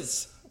it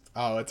is.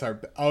 Oh, it's our...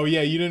 Oh,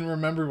 yeah, you didn't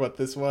remember what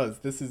this was.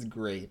 This is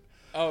great.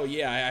 Oh,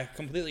 yeah, I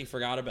completely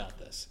forgot about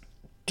this.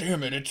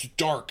 Damn it, it's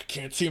dark.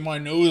 Can't see my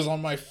nose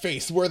on my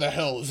face. Where the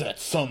hell is that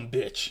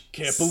sumbitch?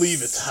 Can't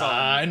believe it's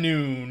high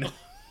noon.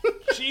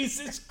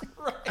 Jesus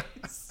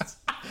Christ.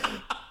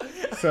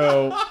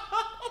 So,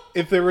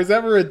 if there was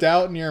ever a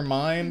doubt in your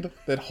mind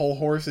that Whole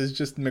Horse is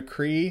just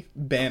McCree,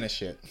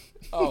 banish it.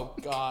 Oh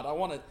God, I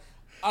want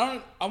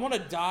to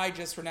die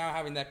just for now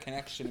having that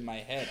connection in my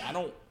head.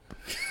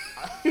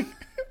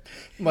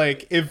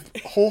 If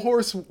Whole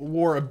Horse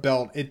wore a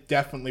belt, it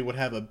definitely would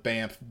have a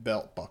Banff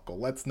belt buckle.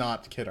 Let's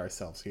not kid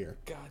ourselves here.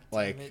 God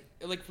damn it.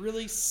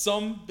 Really,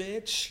 some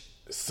bitch?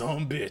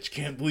 Some bitch,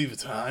 can't believe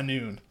it's high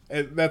noon.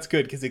 That's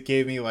good, because it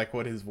gave me,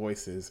 what his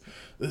voice is.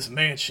 This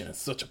mansion is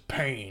such a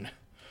pain.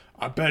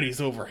 I bet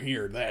he's over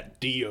here, that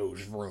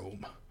Dio's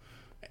room.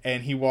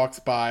 And he walks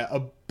by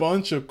a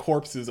bunch of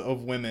corpses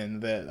of women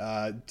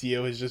that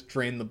Dio has just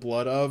drained the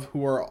blood of,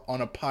 who are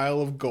on a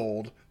pile of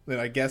gold that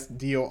I guess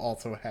Dio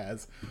also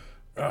has.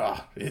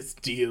 It's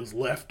Dio's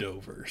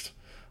leftovers.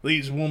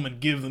 These women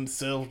give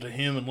themselves to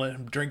him and let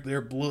him drink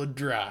their blood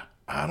dry.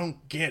 I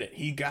don't get it.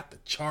 He got the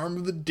charm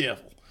of the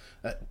devil.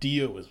 That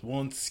Dio is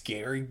one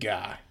scary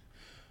guy.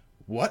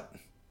 What?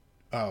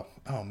 Oh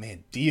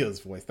man,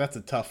 Dio's voice. That's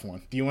a tough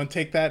one. Do you want to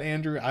take that,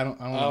 Andrew? I don't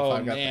know if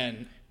I've got that.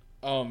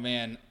 Oh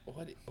man,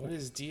 what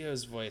is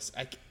Dio's voice?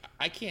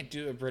 I can't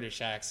do a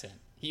British accent.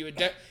 He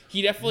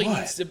definitely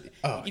needs to.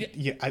 Oh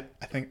yeah, I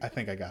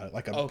think I got it.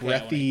 Like a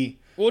breathy.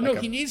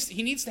 He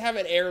needs to have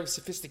an air of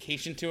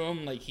sophistication to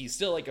him. Like he's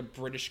still like a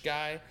British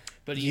guy,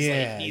 but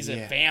he's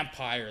a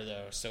vampire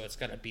though, so it's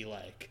gotta be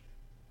like.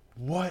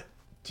 What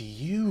do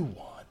you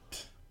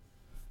want?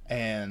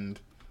 And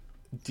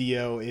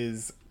Dio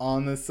is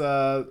on this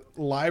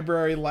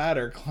library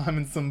ladder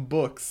climbing some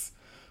books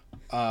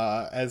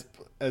as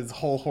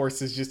Whole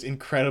Horse is just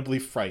incredibly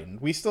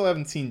frightened. We still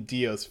haven't seen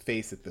Dio's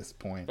face at this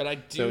point. But I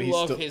do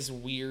love his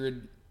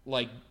weird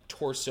like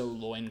torso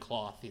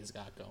loincloth he's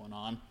got going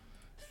on.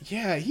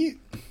 Yeah,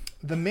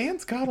 the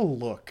man's got a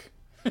look.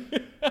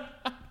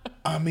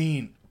 I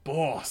mean,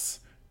 boss,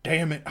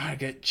 damn it, I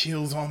get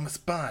chills on my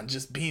spine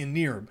just being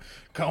near him.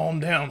 Calm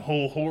down,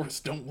 Whole Horse,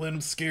 don't let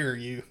him scare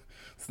you.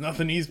 It's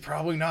nothing, he's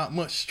probably not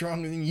much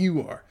stronger than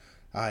you are.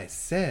 I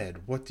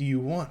said, what do you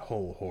want,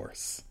 Whole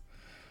Horse?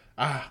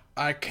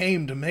 I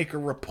came to make a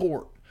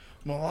report.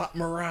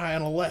 Mariah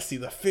and Alessi,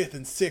 the 5th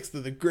and 6th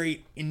of the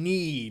Great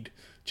Aeneid,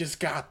 just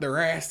got their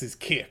asses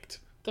kicked.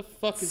 The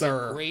fuck is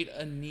a Great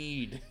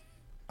Aeneid?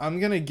 I'm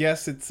gonna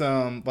guess it's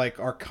like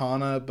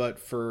Arcana, but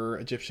for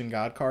Egyptian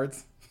god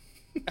cards.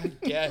 I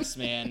guess,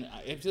 man.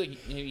 I feel like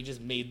maybe you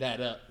just made that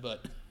up,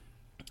 but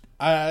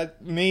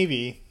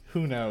maybe.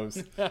 Who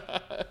knows?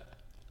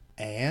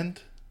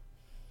 And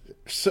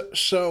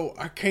so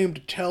I came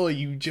to tell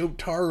you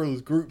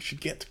Jotaro's group should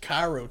get to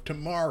Cairo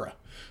tomorrow.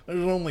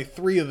 There's only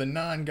 3 of the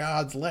 9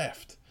 gods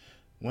left.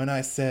 When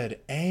I said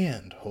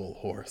and, Whole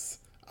Horse,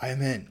 I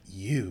meant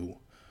you.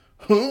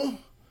 Huh?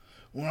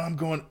 When I'm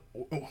going...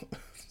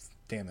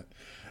 Damn it.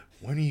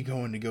 When are you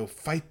going to go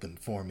fight them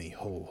for me,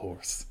 Whole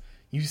Horse?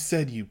 You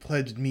said you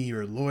pledged me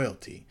your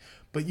loyalty,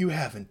 but you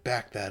haven't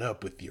backed that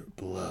up with your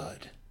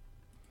blood.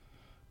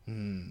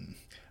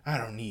 I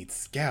don't need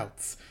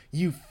scouts.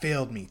 You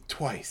failed me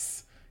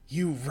twice.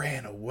 You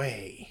ran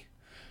away.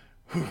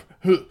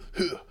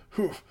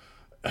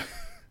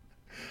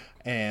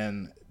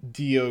 And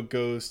Dio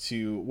goes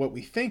to what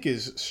we think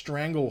is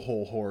strangle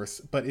Whole Horse,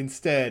 but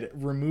instead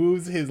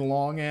removes his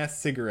long-ass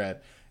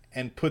cigarette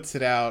and puts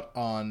it out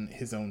on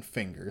his own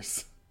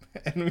fingers.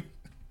 And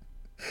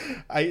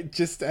I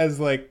just as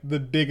like the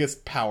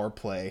biggest power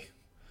play.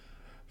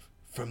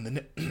 From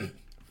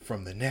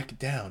the neck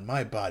down,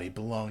 my body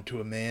belonged to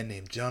a man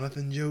named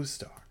Jonathan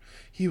Joestar.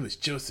 He was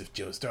Joseph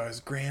Joestar's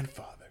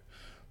grandfather.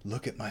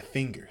 Look at my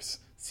fingers.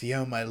 See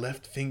how my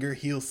left finger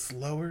heals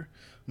slower?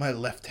 My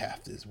left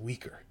half is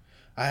weaker.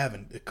 I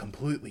haven't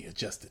completely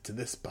adjusted to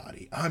this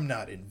body. I'm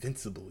not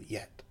invincible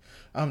yet.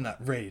 I'm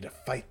not ready to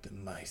fight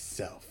them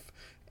myself.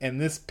 And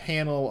this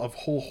panel of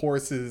Whole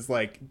Horse's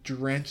like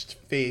drenched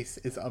face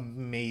is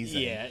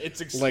amazing. Yeah,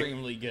 it's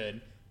extremely good.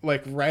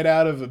 Like right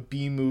out of a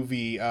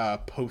B-movie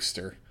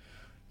poster.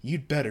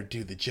 You'd better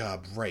do the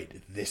job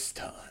right this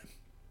time,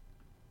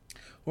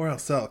 or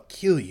else I'll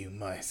kill you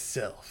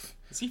myself.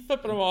 Is he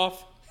flipping him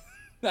off?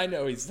 I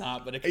know he's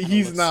not, but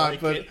he's not. Like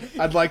but it.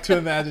 I'd like to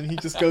imagine he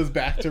just goes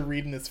back to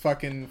reading his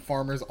fucking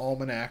Farmer's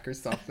Almanac or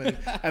something,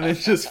 and then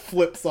just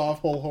flips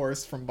off Whole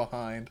Horse from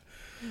behind.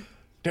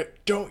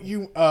 Don't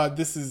you?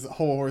 This is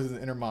Whole Horse's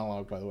inner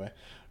monologue, by the way.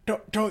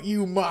 Don't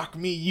you mock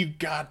me, you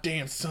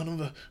goddamn son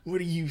of a...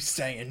 What are you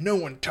saying? No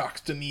one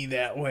talks to me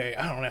that way.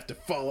 I don't have to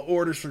follow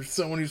orders from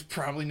someone who's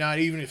probably not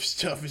even as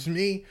tough as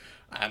me.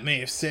 I may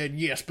have said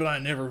yes, but I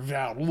never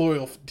vowed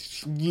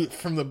loyalty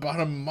from the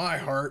bottom of my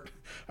heart.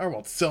 I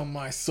won't sell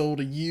my soul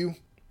to you.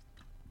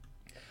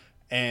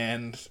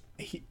 And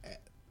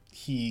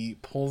he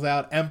pulls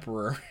out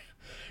Emperor.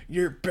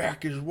 Your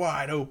back is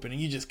wide open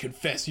and you just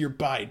confess your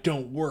body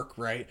don't work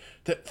right.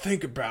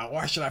 Think about it.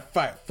 Why should I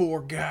fight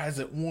 4 guys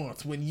at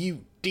once when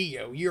you,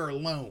 Dio, you're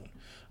alone?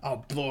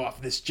 I'll blow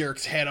off this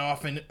jerk's head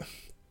off and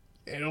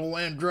it'll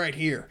end right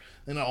here.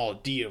 Then all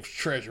of Dio's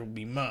treasure will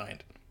be mine.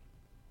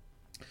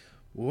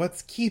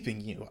 What's keeping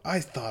you? I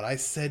thought I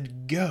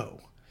said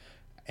go.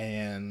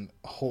 And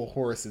Whole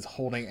Horse is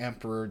holding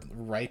Emperor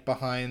right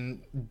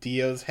behind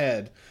Dio's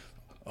head.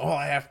 All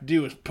I have to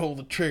do is pull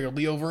the trigger. I'll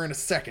be over in a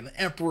second.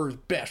 The Emperor's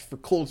best for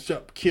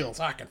close-up kills.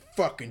 I can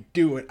fucking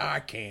do it.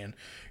 I can.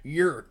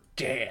 You're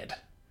dead.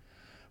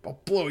 I'll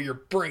blow your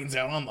brains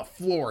out on the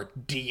floor,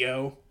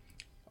 Dio.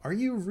 Are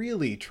you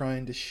really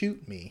trying to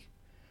shoot me?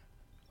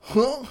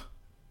 Huh?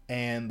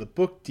 And the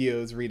book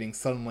Dio's reading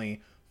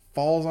suddenly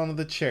falls onto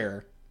the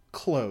chair,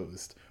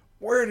 closed.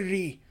 Where did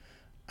he...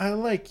 I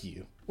like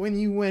you. When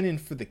you went in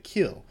for the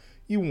kill,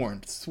 you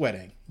weren't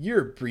sweating.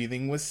 Your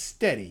breathing was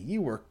steady.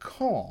 You were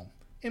calm.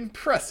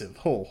 Impressive,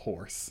 Whole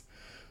Horse.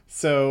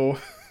 So,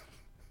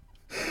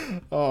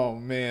 oh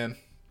man.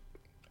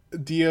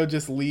 Dio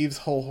just leaves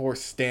Whole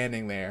Horse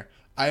standing there.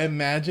 I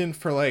imagine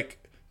for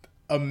like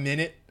a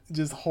minute,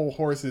 just Whole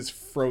Horse is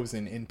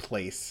frozen in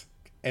place.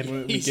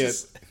 And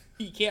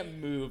he can't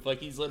move. Like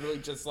he's literally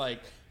just like,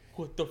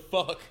 what the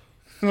fuck?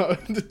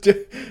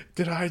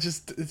 Did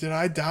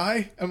I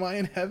die? Am I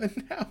in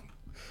heaven now?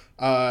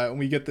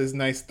 We get this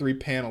nice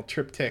 3-panel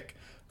triptych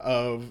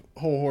of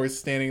Whole Horse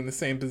standing in the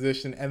same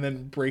position and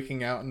then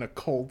breaking out in a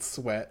cold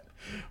sweat.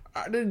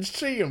 I didn't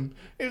see him.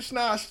 It's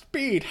not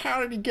speed.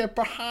 How did he get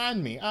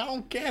behind me? I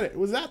don't get it.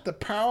 Was that the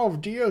power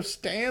of Dio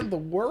stand the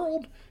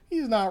world?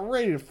 He's not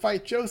ready to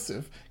fight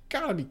Joseph.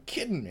 Gotta be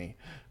kidding me.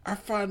 I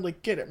finally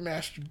get it,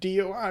 Master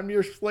Dio. I'm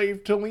your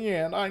slave till the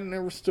end. I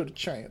never stood a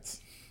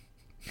chance.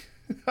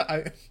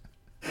 I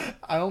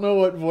don't know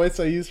what voice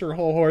I used for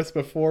Whole Horse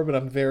before, but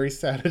I'm very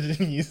sad I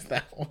didn't use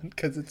that one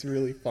because it's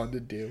really fun to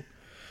do.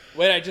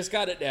 Wait, I just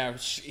got it now.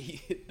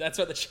 That's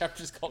why the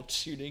chapter's called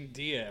Shooting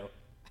Dio.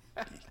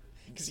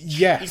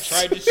 Yes. He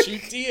tried to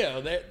shoot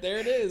Dio. There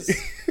it is.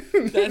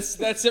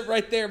 That's it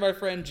right there, my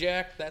friend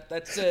Jack.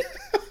 That's it.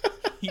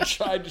 He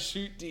tried to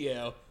shoot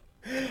Dio.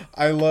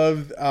 I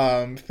love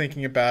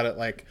thinking about it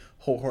like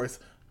Whole Horse,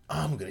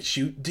 I'm gonna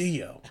shoot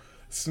Dio.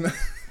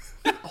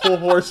 Whole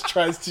Horse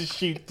tries to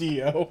shoot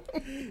Dio.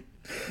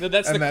 No,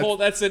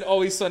 that's an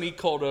Always Sunny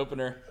cold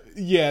opener.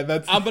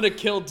 Yeah, I'm gonna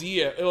kill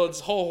Dio. Oh, it's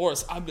Whole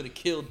Horse. I'm gonna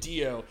kill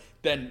Dio.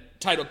 Then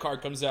title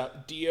card comes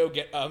out.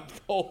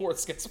 Whole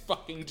Horse gets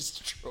fucking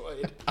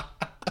destroyed.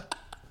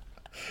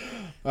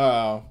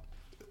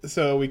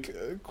 So we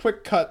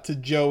quick cut to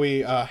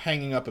Joey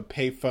hanging up a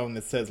payphone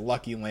that says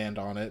Lucky Land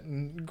on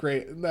it.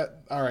 Great.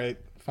 All right,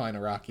 fine,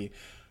 Araki.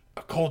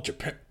 I called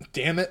Japan.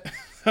 Damn it!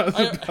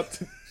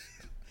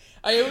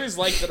 I always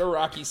like that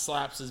Araki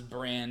slaps his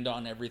brand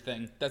on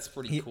everything. That's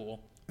pretty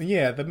cool.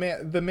 Yeah,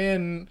 the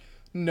man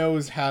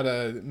knows how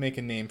to make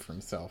a name for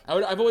himself.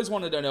 I've always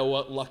wanted to know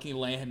what Lucky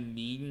Land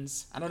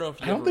means. I don't know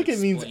if I don't think it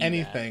means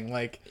anything. That.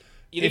 Like,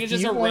 you think it's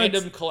just a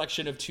random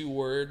collection of 2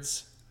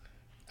 words?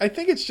 I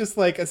think it's just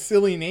like a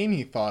silly name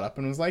he thought up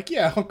and was like,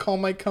 yeah, I'll call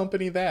my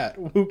company that.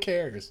 Who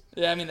cares?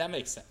 Yeah, I mean, that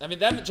makes sense. I mean,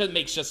 that just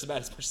makes just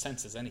about as much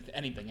sense as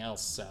anything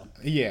else, so.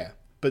 Yeah,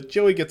 but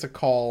Joey gets a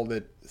call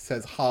that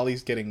says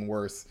Holly's getting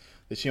worse,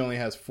 that she only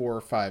has 4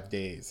 or 5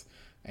 days.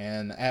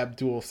 And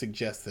Abdul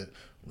suggests that,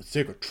 let's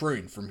take a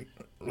train from here.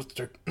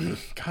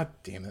 God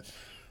damn it.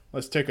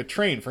 Let's take a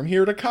train from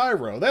here to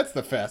Cairo. That's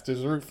the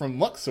fastest route from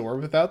Luxor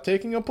without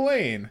taking a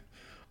plane.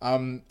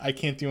 I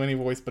can't do any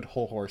voice but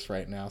Whole Horse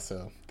right now,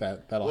 so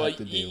that'll have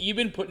to do. You've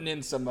been putting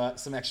in some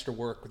extra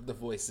work with the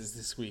voices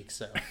this week,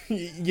 so.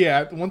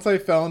 Yeah, once I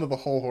fell into the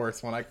Whole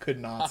Horse one, I could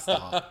not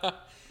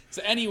stop.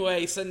 So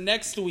anyway,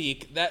 next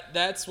week,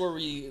 that's where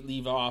we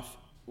leave off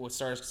what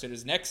Stardust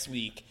considers next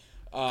week.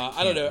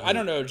 I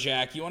don't know,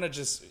 Jack. You want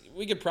to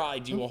we could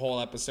probably do a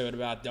whole episode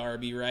about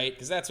Darby, right?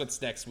 Because that's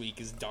what's next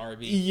week is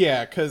Darby.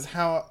 Yeah, because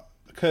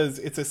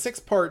it's a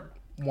 6-part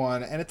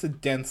one and it's a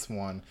dense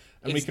one.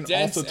 And we can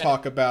also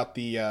talk about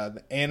the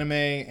anime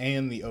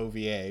and the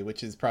OVA,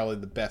 which is probably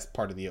the best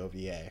part of the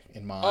OVA,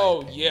 in my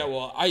opinion. Yeah,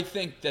 well, I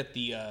think that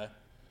the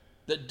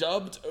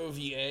dubbed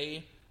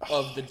OVA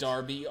of the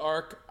Darby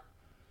arc,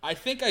 I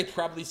think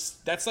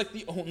that's like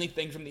the only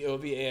thing from the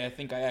OVA I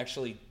think I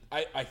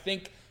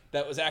think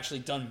that was actually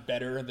done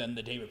better than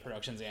the David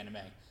Productions anime.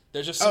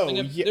 There's just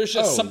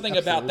something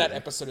about that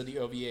episode of the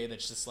OVA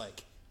that's just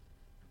like...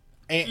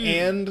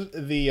 And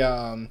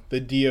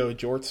the Dio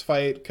Jorts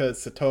fight,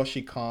 because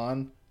Satoshi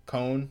Kon,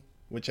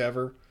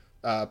 whichever,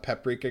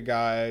 Paprika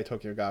guy,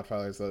 Tokyo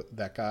Godfather's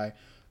that guy,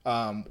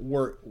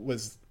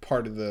 was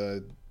part of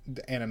the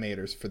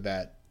animators for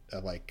that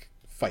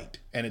fight,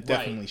 and it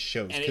definitely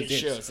shows. And it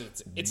shows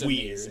it's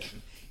weird.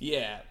 Amazing.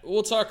 Yeah,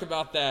 we'll talk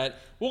about that.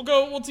 We'll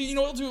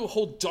do a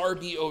whole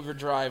Darby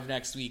Overdrive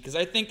next week because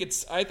I think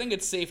it's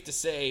safe to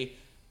say.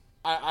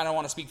 I don't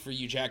want to speak for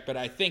you, Jack, but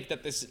I think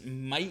that this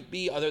might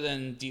be, other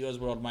than Dio's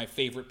World, my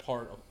favorite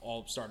part of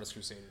all Stardust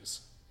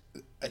Crusaders.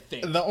 I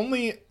think the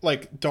only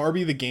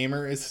Darby the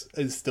Gamer is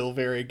still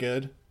very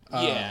good.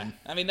 Yeah,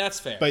 I mean that's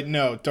fair. But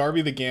no,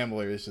 Darby the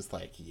Gambler is just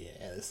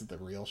this is the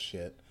real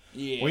shit.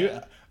 Yeah, we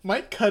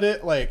might cut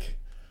it.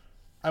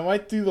 I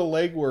might do the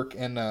legwork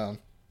and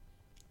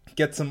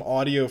get some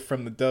audio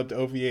from the dubbed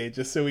OVA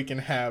just so we can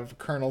have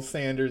Colonel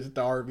Sanders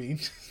Darby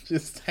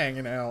just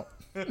hanging out.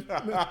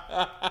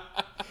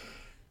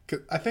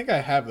 I think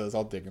I have those.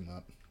 I'll dig them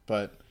up.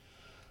 But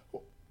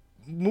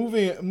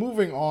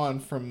moving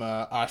on from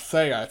I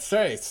say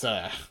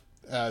to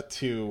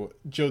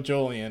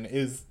JoJolion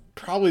is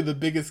probably the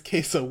biggest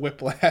case of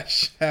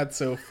whiplash had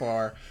so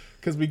far,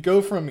 because we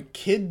go from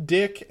Kid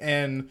Dick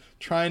and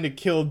trying to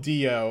kill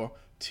Dio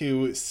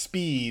to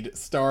Speed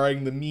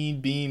starring the Mean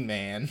Bean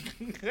Man.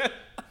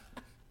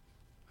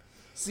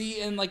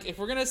 See, and if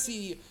we're gonna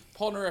see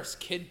Polnareff's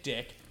Kid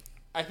Dick,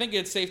 I think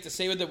it's safe to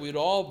say that we'd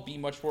all be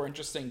much more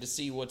interesting to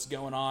see what's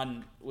going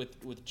on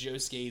with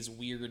Josuke's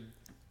weird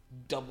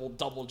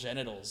double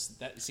genitals.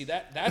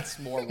 That's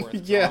more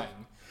worth drawing.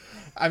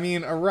 I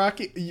mean,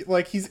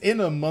 Araki, he's in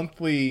a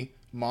monthly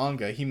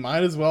manga. He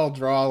might as well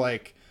draw a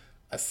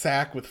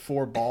sack with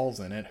 4 balls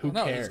in it. Who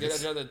cares?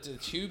 He's gonna draw the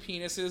 2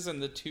 penises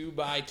and the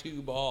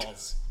 2x2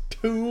 balls.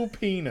 2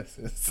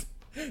 penises.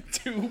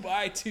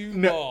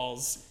 2x2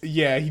 balls.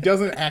 Yeah, he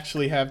doesn't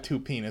actually have 2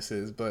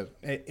 penises, but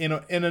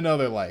in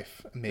another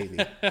life, maybe.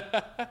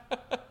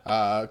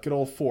 Good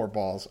old 4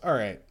 balls. All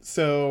right,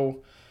 so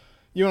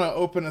You want to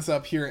open us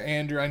up here,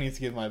 Andrew? I need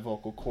to give my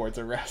vocal cords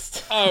a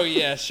rest. Oh,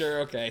 yeah, sure,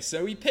 okay.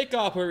 So we pick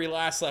up where we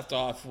last left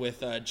off with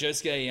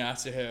Josuke and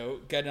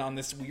Yasuho getting on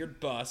this weird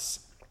bus,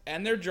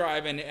 and they're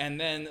driving, and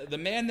then the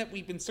man that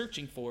we've been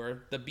searching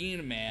for, the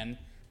Bean Man,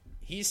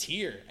 he's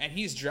here, and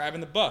he's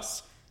driving the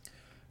bus.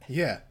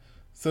 Yeah.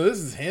 So this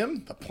is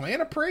him? The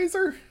plant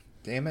appraiser?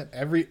 Damn it.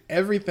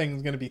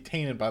 Everything's going to be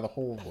tainted by the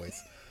whole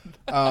voice.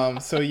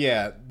 So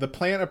yeah, the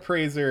plant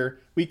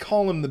appraiser, we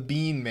call him the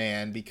Bean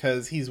Man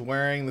because he's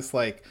wearing this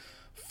like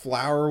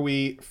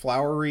flowery,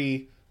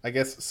 I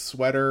guess,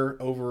 sweater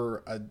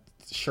over a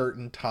shirt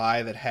and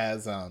tie that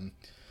has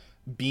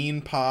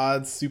bean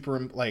pods super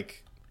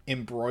like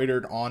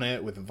embroidered on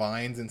it with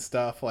vines and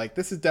stuff. Like,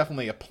 this is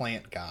definitely a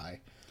plant guy.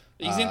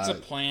 He's into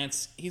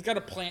plants. He's got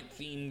a plant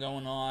theme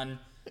going on.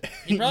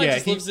 He probably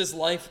just lives his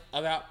life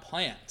about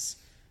plants.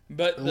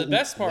 But the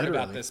best part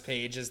about this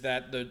page is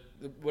that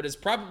what is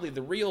probably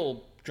the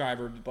real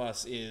driver of the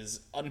bus is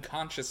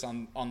unconscious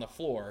on the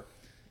floor,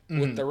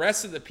 with the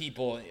rest of the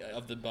people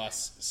of the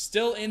bus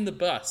still in the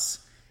bus.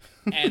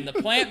 And the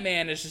plant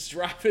man is just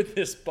driving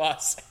this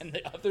bus, and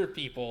the other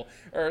people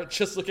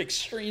just look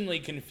extremely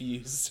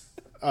confused.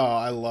 Oh,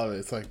 I love it.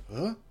 It's like,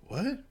 huh?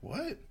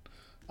 What?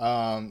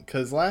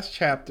 Because last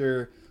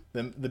chapter,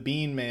 the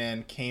Bean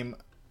Man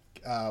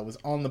was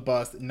on the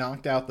bus,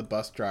 knocked out the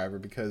bus driver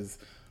because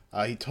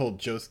he told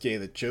Josuke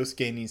that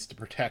Josuke needs to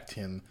protect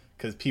him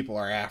because people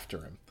are after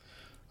him.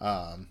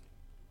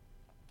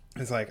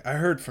 It's like, I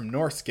heard from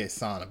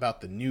Norsuke-san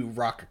about the new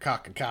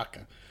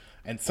Rakakakakaka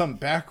and some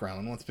background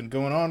on what's been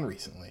going on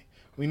recently.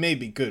 We may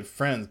be good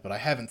friends, but I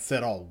haven't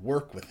said I'll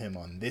work with him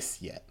on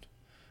this yet.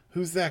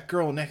 Who's that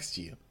girl next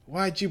to you?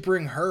 Why'd you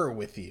bring her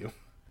with you?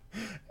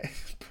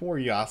 Poor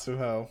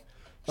Yasuho.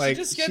 Like,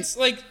 she just gets,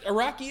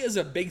 Araki is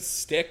a big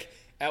stick.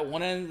 At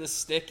one end of the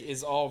stick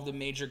is all of the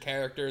major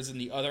characters, and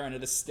the other end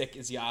of the stick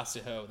is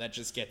Yasuho that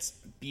just gets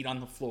beat on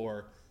the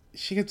floor.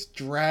 She gets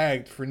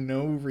dragged for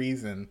no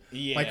reason.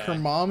 Yeah. Like, her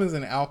mom is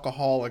an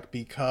alcoholic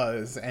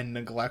and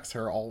neglects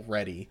her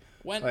already.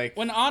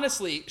 When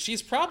honestly,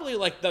 she's probably,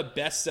 the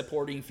best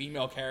supporting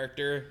female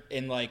character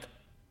in,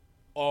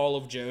 all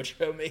of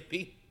JoJo,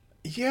 maybe.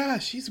 Yeah,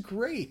 she's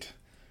great.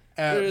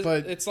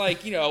 But it's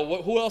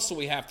who else do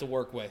we have to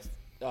work with?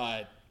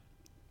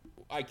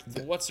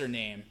 What's her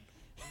name?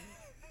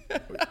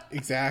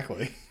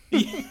 Exactly.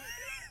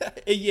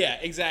 Yeah,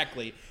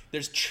 exactly.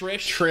 There's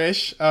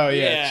Trish. Oh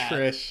yeah,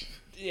 Trish.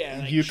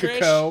 Yeah,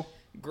 Yukiko. Trish,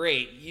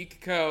 great.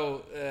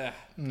 Yukiko.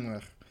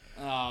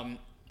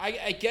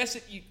 I guess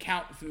if you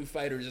count Foo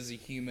Fighters as a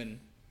human,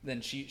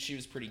 then she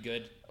was pretty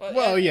good.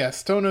 Well, yeah,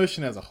 Stone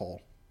Ocean as a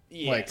whole.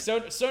 Yeah,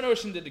 Stone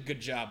Ocean did a good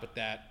job with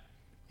that.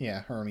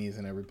 Yeah, Hermes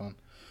and everyone.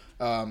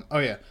 Oh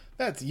yeah,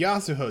 that's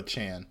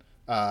Yasuho-chan.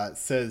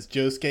 Says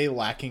Josuke,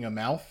 lacking a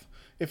mouth.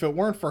 If it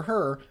weren't for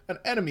her, an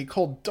enemy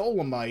called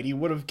Dolomite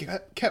would have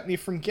kept me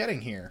from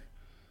getting here.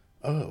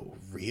 Oh,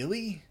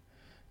 really?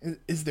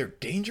 Is there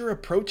danger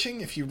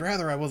approaching? If you'd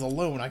rather I was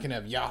alone, I can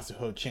have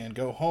Yasuho-chan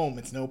go home.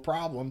 It's no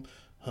problem.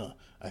 Huh,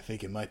 I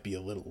think it might be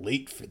a little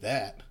late for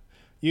that.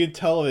 You can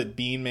tell that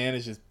Bean Man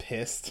is just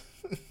pissed.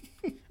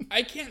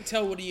 I can't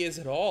tell what he is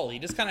at all. He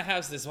just kind of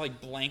has this,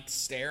 blank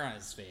stare on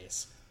his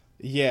face.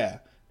 Yeah,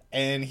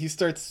 and he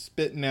starts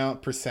spitting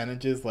out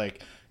percentages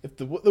if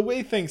the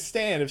way things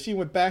stand, if she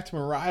went back to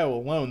Mirai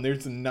alone,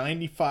 there's a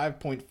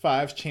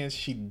 95.5 chance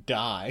she'd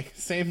die.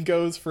 Same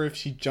goes for if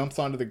she jumps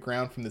onto the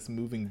ground from this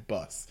moving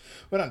bus.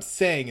 What I'm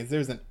saying is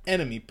there's an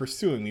enemy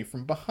pursuing me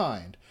from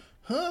behind.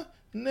 Huh?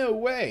 No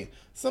way.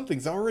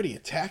 Something's already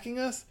attacking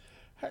us?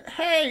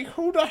 Hey,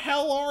 who the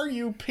hell are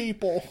you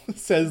people?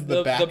 Says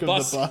the back of the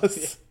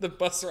bus. The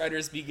bus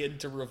riders begin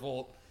to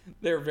revolt.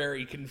 They're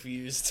very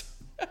confused.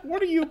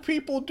 What are you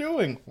people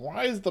doing?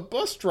 Why is the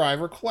bus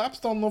driver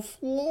collapsed on the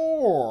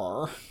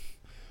floor?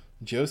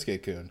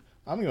 Josuke-kun,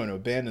 I'm going to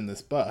abandon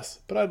this bus,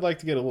 but I'd like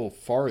to get a little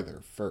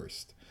farther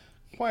first.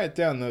 Quiet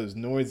down those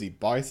noisy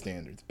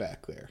bystanders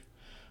back there.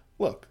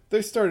 Look,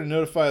 they started to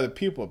notify the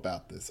people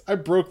about this. I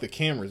broke the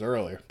cameras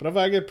earlier, but if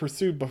I get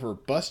pursued for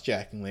bus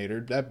jacking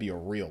later, that'd be a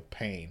real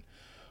pain.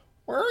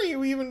 Where are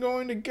you even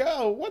going to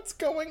go? What's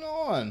going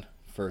on?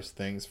 First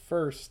things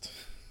first.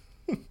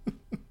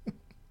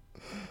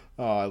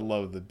 Oh, I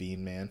love the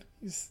Bean Man.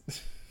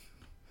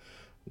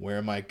 Where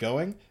am I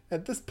going?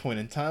 At this point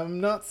in time,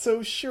 I'm not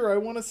so sure I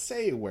want to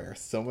say where.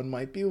 Someone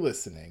might be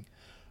listening.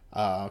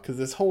 Because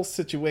this whole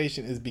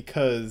situation is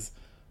because...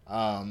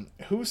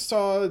 who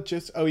saw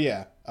just... Oh,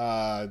 yeah.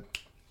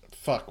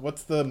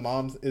 What's the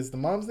mom's... Is the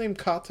mom's name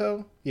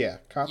Kato? Yeah,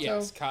 Kato?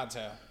 Yes,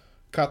 Kato.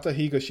 Kato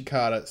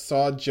Higashikata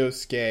saw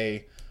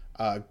Josuke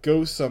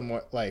go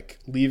somewhat,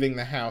 leaving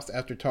the house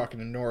after talking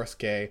to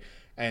Norisuke,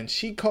 and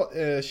she called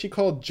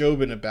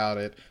Jobin about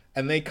it,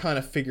 and they kind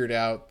of figured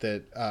out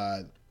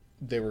that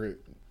they were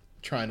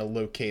trying to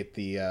locate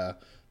the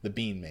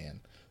Bean Man.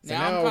 So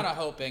now I'm kind of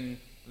hoping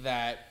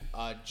that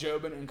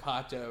Jobin and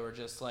Kato are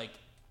just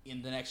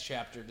in the next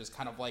chapter, just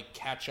kind of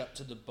catch up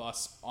to the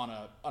bus on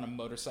a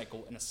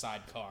motorcycle in a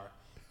sidecar.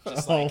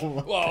 Just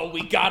whoa,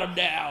 we got him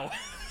now.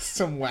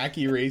 Some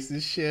wacky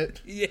racist shit.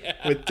 Yeah.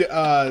 With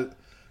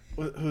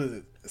who is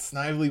it?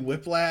 Snively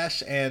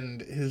Whiplash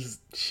and his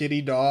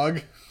shitty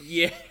dog.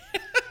 Yeah.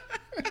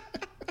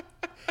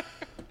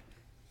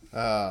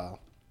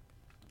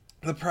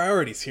 The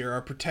priorities here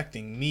are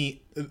protecting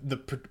me. The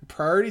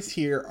priorities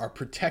here are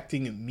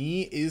protecting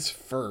me is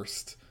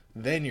first.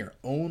 Then your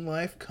own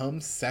life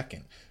comes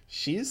second.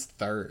 She's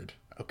third.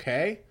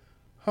 Okay?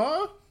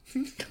 Huh?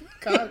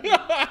 God,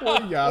 poor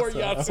Yasuo. Poor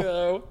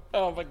Yasuo.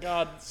 Oh my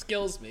god, this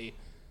kills me.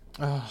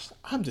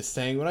 I'm just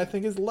saying what I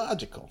think is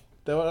logical.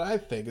 That what I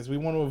think is we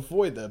want to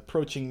avoid the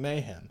approaching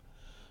mayhem.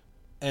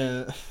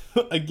 And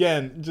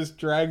again, just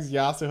drags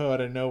Yasuo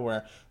out of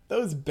nowhere.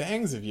 Those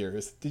bangs of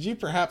yours, did you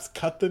perhaps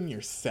cut them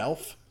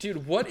yourself?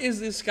 Dude, what is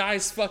this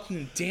guy's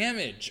fucking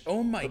damage?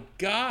 Oh my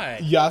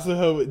god.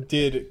 Yasuo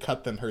did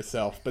cut them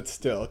herself, but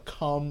still,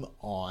 come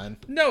on.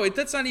 No,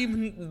 that's not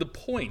even the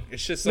point.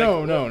 It's just like...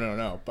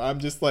 No. But I'm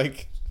just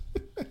like...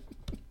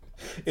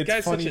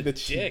 it's funny that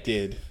she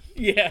did.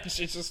 Yeah,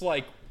 she's just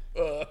like...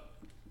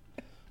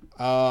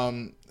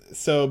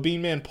 So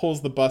Bean Man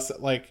pulls the bus...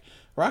 Like,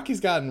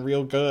 Rocky's gotten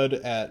real good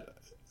at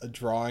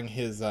drawing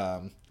his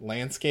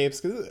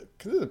landscapes, because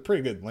it's a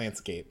pretty good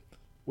landscape.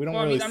 We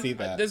don't see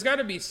that. There's got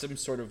to be some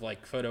sort of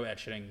like photo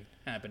etching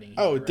happening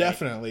here, right?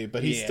 Definitely,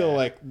 but he's still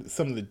like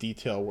some of the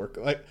detail work,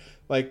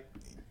 like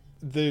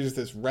there's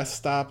this rest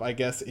stop, I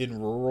guess,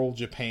 in rural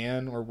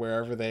Japan or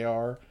wherever they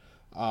are,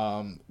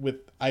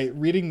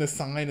 reading the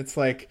sign, it's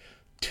like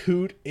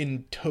Toot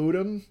and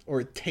Totem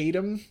or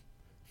Tatum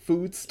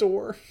food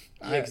store.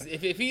 Yeah,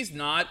 if he's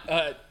not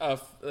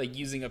like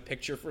using a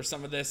picture for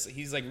some of this,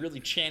 he's like really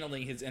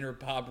channeling his inner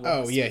Bob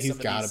Ross. Oh yeah, he's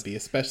got to be,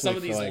 especially some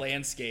of these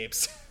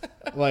landscapes.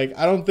 Like,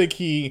 I don't think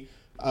he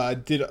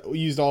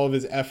used all of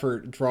his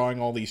effort drawing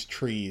all these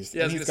trees.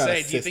 Yeah, I was gonna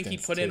say, do you think he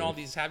put in all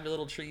these happy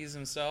little trees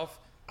himself?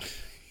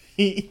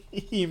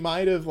 He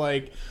might have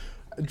like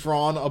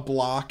drawn a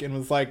block and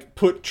was like,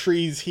 put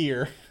trees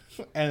here,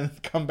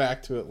 and come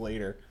back to it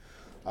later.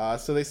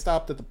 So they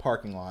stopped at the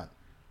parking lot.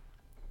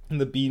 And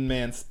the Bean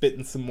Man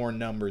spitting some more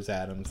numbers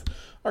at him.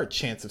 Our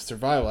chance of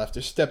survival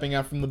after stepping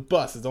out from the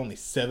bus is only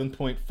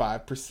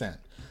 7.5%.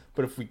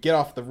 But if we get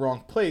off the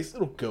wrong place,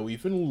 it'll go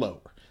even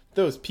lower.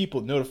 Those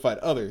people notified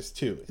others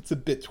too. It's a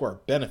bit to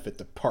our benefit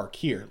to park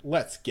here.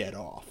 Let's get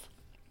off.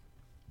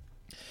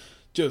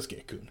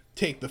 Josuke-kun,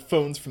 take the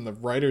phones from the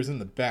writers in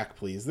the back,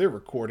 please. They're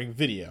recording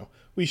video.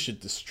 We should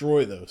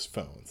destroy those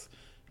phones.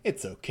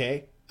 It's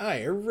okay. I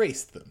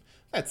erased them.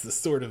 That's the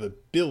sort of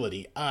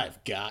ability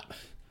I've got.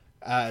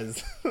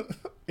 As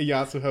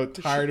Yasuo,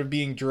 tired of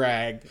being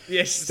dragged.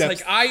 Yes, it's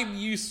like, I'm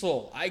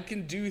useful. I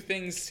can do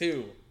things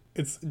too.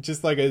 It's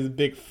just like a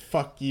big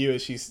fuck you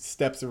as she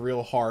steps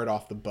real hard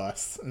off the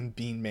bus. And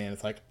Bean Man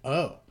is like,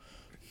 oh.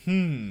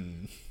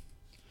 Who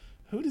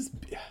does...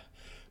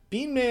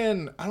 Bean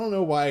Man, I don't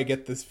know why I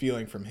get this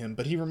feeling from him,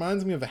 but he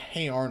reminds me of a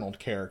Hey Arnold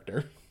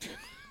character.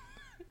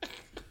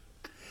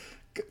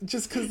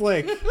 Just because,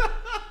 like...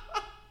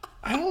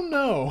 I don't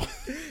know.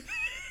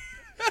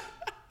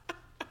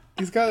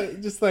 He's got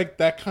just like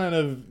that kind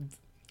of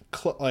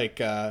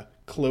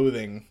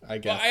clothing, I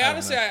guess. Well, I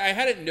honestly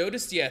hadn't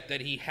noticed yet that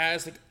he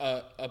has like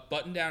a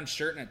button-down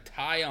shirt and a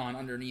tie on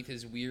underneath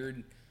his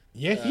weird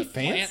he fancy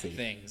plant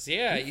things.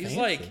 Yeah, he's fancy.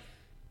 Like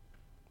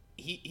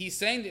he's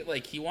saying that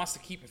like he wants to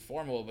keep it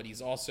formal, but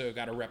he's also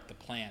got to rep the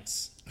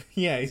plants.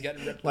 Yeah, he's got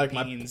to rep like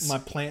my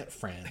plant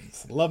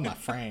friends. Love my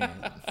friends.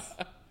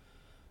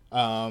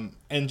 And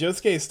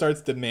Josuke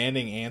starts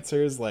demanding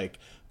answers like,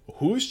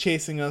 who's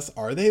chasing us?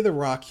 Are they the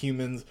rock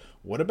humans?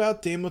 What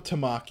about Damo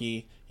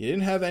Tamaki? You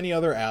didn't have any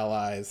other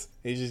allies.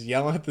 He's just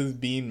yelling at this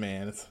Bean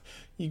Man.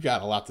 You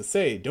got a lot to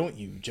say, don't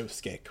you,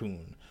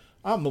 Josuke-kun?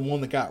 I'm the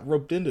one that got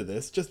roped into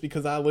this just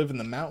because I live in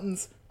the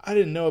mountains. I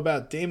didn't know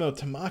about Damo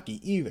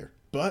Tamaki either,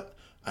 but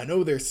I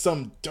know there's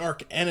some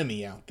dark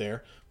enemy out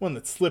there, one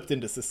that slipped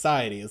into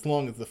society as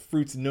long as the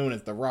fruits known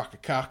as the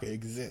Rakakaka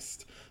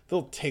exist.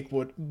 They'll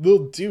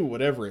do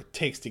whatever it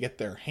takes to get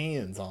their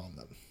hands on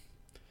them.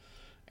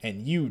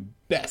 And you'd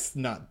best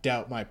not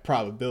doubt my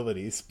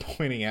probabilities,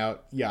 pointing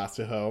out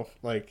Yasuo,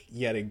 like,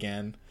 yet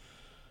again.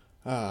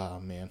 Oh,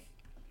 man.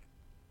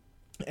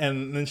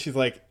 And then she's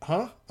like,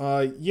 huh?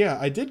 Yeah,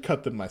 I did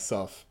cut them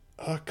myself.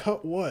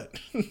 Cut what?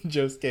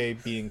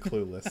 Josuke being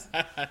clueless.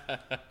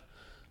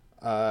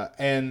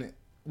 And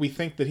we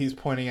think that he's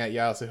pointing at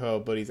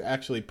Yasuo, but he's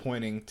actually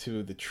pointing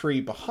to the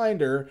tree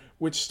behind her,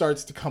 which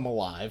starts to come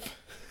alive.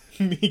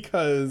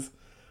 Because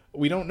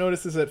we don't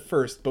notice this at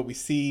first, but we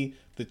see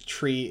the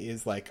tree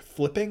is like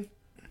flipping,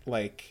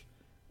 like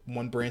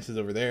one branch is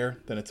over there,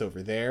 then it's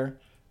over there,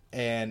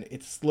 and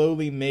it's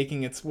slowly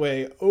making its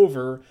way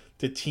over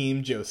to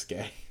Team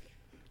Josuke.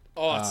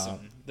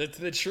 Awesome.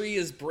 The tree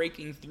is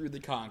breaking through the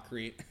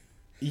concrete.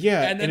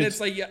 Yeah. And then it's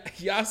like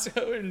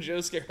Yasuo and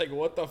Josuke are like,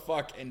 what the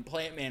fuck? And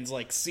Plant Man's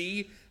like,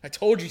 see? I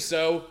told you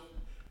so.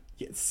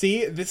 Yeah,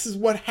 see? This is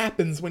what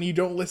happens when you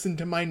don't listen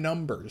to my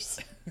numbers.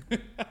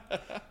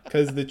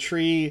 Because the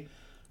tree...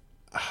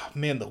 Oh,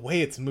 man, the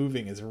way it's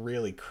moving is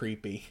really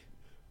creepy.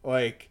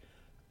 Like,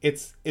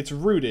 it's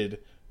rooted,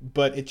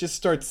 but it just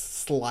starts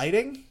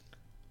sliding,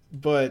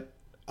 but,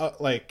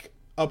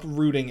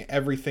 uprooting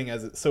everything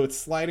so it's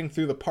sliding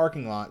through the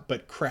parking lot,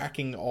 but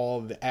cracking all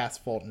of the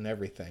asphalt and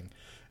everything.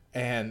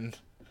 And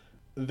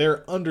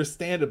they're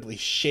understandably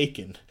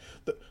shaken.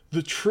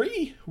 The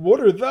tree?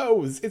 What are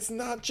those? It's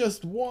not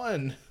just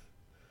one.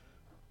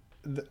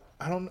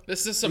 I don't.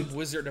 This is some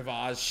Wizard of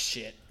Oz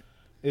shit.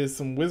 Is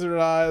some Wizard of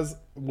Oz,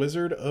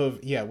 Wizard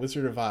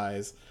of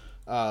Oz,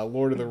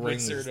 Lord of the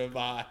Rings. Wizard of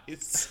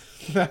Oz.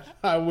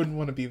 I wouldn't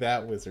want to be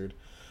that wizard.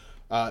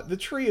 The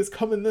tree is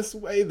coming this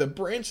way. The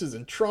branches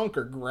and trunk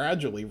are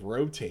gradually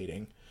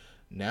rotating.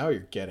 Now you're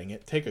getting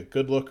it. Take a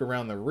good look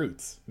around the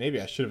roots. Maybe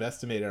I should have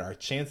estimated our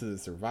chances of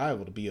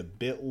survival to be a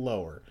bit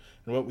lower.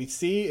 And what we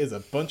see is a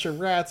bunch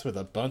of rats with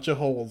a bunch of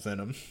holes in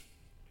them.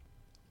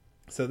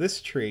 So this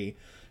tree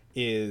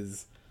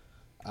is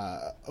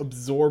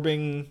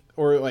absorbing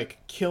or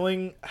like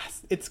killing.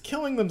 It's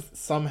killing them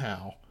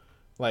somehow.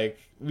 Like,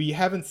 we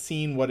haven't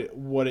seen what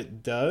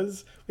it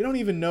does. We don't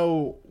even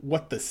know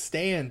what the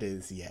stand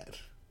is yet.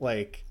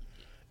 Like,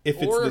 if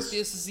this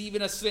is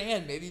even a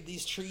stand. Maybe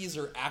these trees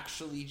are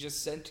actually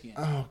just sentient.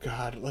 Oh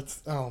God,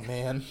 oh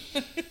man.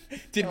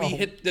 Did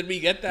we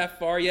get that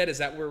far yet? Is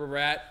that where we're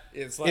at?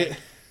 It's like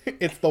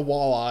it's the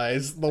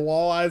walleyes. The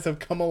walleyes have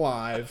come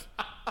alive.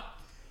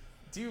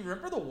 Do you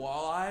remember the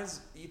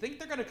walleyes? You think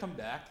they're gonna come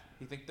back?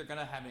 You think they're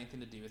gonna have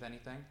anything to do with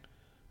anything?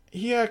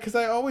 Yeah, because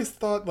I always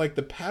thought like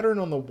the pattern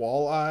on the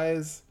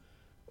walleyes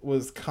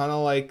was kind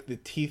of like the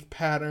teeth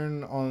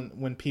pattern on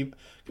when people.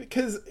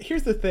 Because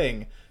here's the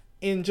thing.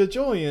 In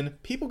JoJolion,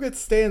 people get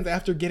stands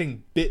after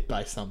getting bit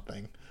by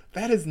something.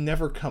 That has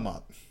never come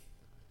up.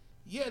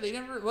 Yeah, they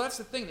never... Well, that's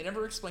the thing. They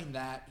never explained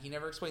that. He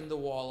never explained the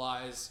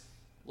walleyes.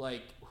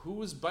 Like, who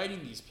was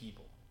biting these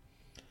people?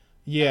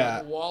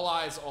 Yeah. Are the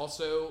walleyes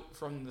also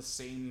from the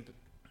same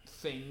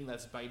thing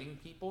that's biting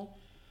people?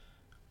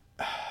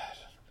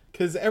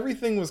 Because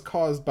everything was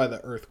caused by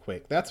the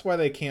earthquake. That's why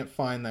they can't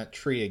find that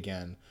tree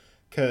again.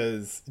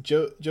 Because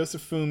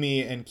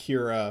Josefumi and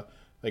Kira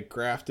like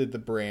grafted the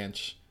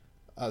branch...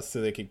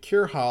 so they could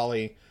cure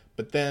Holly,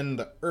 but then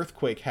the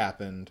earthquake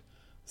happened,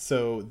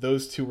 so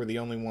those two were the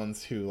only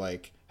ones who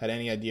like had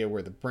any idea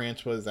where the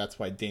branch was. That's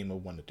why Dama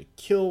wanted to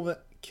kill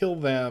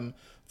them.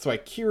 That's why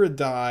Kira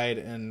died,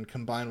 and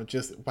combined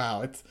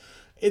with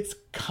it's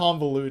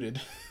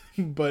convoluted,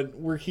 but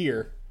we're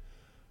here.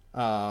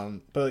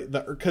 But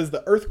because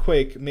the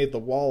earthquake made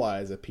the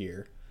walleyes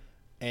appear,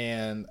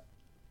 and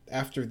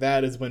after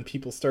that is when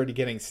people started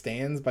getting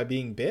stands by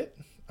being bit.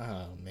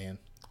 Oh man.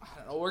 I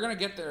don't know. We're gonna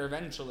get there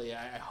eventually.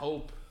 I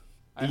hope.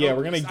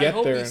 We're gonna get there. I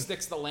hope he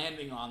sticks the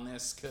landing on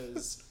this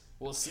because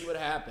we'll see what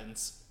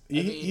happens.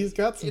 He's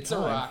got some it's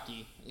time.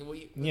 It's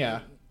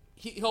Araki.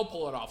 He'll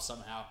pull it off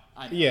somehow.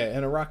 I know. Yeah,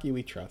 and Araki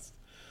we trust.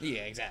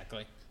 Yeah,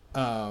 exactly.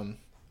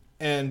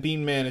 And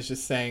Bean Man is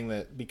just saying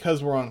that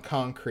because we're on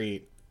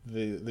concrete,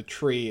 the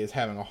tree is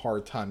having a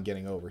hard time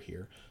getting over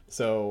here.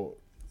 So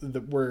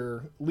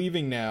we're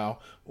leaving now.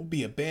 We'll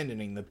be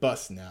abandoning the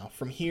bus now.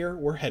 From here,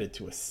 we're headed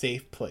to a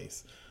safe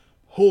place.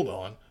 Hold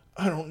on,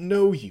 I don't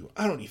know you.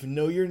 I don't even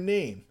know your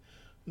name.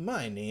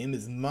 My name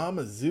is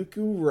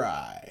Mamazuku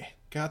Rai.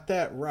 Got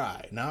that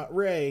right, not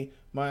Ray.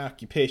 My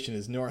occupation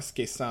is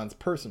Norisuke-san's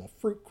personal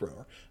fruit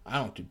grower. I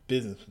don't do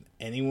business with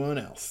anyone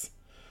else.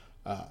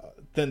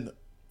 The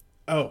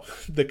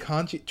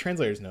kanji,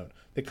 translator's note.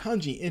 The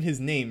kanji in his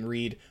name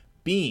read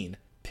bean,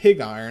 pig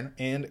iron,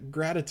 and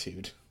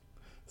gratitude.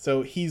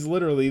 So he's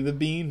literally the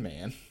Bean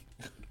Man.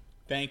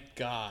 Thank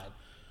God.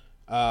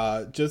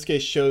 Josuke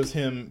shows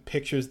him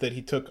pictures that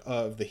he took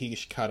of the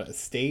Higashikata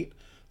estate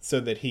so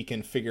that he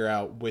can figure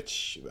out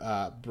which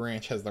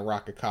branch has the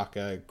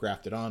Rakakaka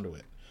grafted onto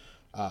it.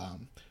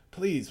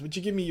 Please, would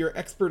you give me your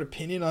expert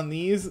opinion on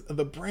these?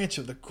 The branch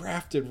of the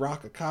grafted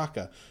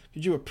Rakakaka.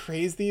 Could you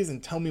appraise these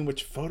and tell me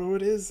which photo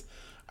it is?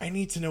 I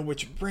need to know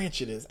which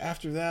branch it is.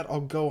 After that, I'll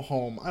go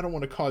home. I don't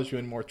want to cause you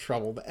any more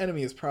trouble. The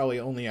enemy is probably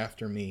only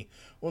after me.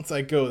 Once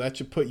I go, that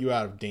should put you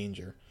out of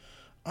danger.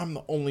 I'm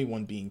the only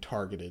one being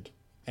targeted.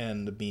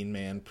 And the Bean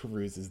Man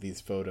peruses these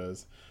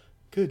photos.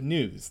 Good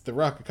news, the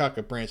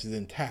Rakakaka branch is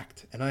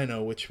intact, and I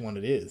know which one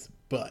it is,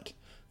 but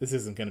this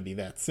isn't going to be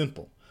that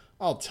simple.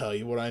 I'll tell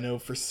you what I know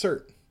for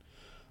certain.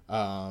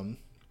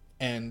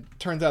 And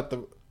turns out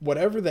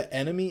whatever the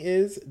enemy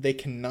is, they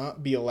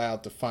cannot be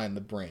allowed to find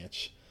the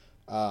branch.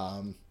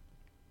 For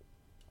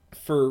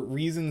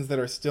reasons that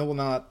are still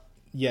not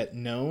yet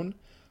known,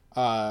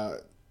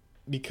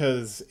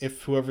 because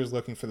if whoever's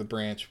looking for the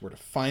branch were to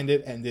find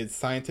it and did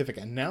scientific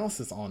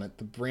analysis on it,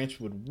 the branch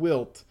would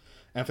wilt,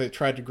 and if they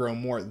tried to grow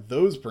more,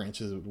 those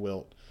branches would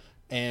wilt.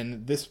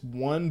 And this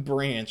one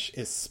branch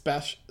is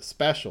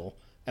special,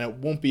 and it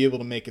won't be able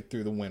to make it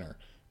through the winter.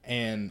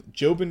 And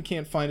Jobin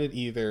can't find it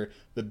either.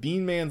 The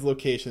Bean Man's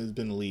location has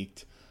been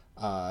leaked,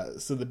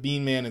 so the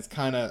Bean Man is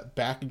kind of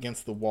back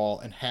against the wall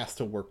and has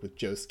to work with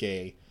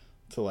Josuke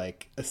to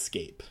like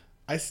escape.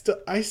 I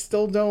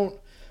still don't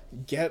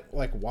get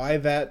like why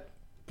that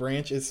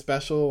branch is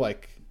special.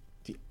 Like,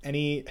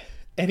 any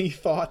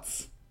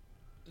thoughts?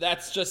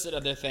 That's just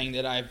another thing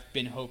that I've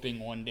been hoping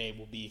one day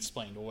will be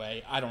explained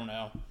away. I don't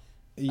know.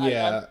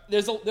 Yeah,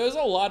 there's a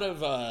lot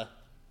of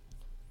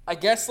I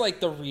guess like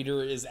the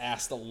reader is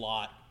asked a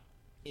lot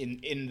in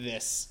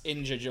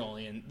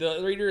JoJolion.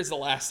 The reader is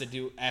asked to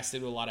do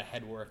a lot of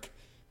head work.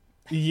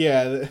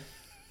 Yeah,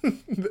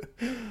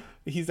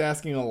 he's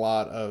asking a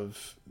lot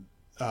of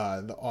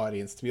the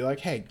audience to be like,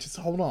 hey, just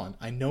hold on.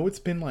 I know it's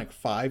been like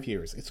 5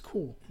 years. It's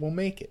cool. We'll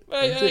make it.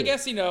 I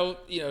guess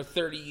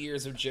 30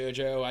 years of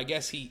JoJo. I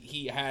guess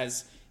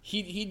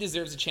he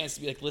deserves a chance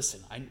to be like,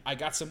 listen, I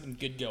got something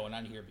good going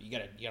on here, but you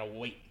gotta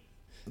wait.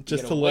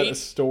 Just to let a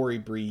story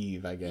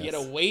breathe, I guess. You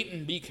gotta wait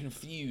and be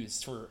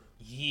confused for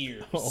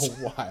years. A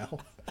while.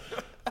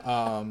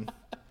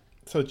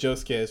 So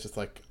Josuke is just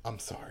like, I'm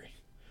sorry.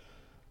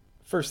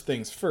 First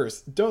things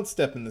first, don't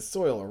step in the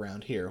soil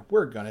around here.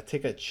 We're gonna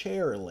take a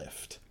chair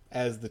lift.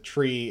 As the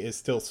tree is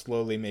still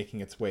slowly making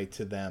its way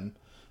to them.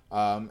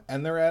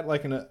 And they're at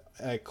like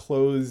a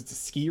closed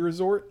ski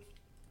resort.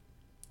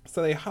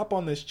 So they hop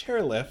on this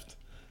chairlift,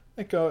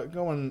 like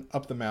going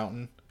up the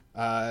mountain.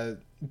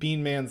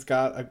 Bean Man's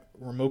got a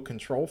remote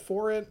control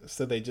for it,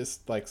 so they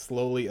just like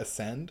slowly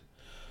ascend.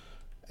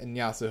 And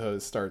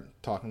Yasuho start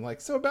talking like,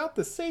 so about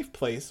the safe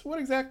place, what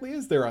exactly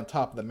is there on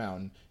top of the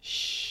mountain?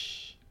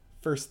 Shh.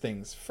 First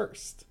things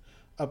first.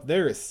 Up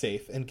there is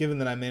safe, and given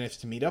that I managed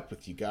to meet up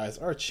with you guys,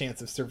 our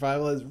chance of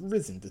survival has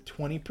risen to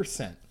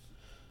 20%.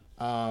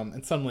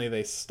 And suddenly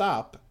they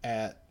stop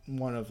at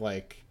one of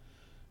like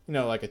a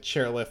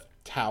chairlift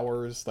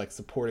towers, like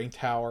supporting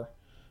tower.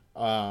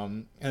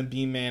 And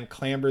Bean Man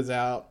clambers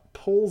out,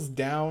 pulls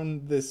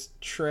down this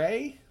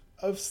tray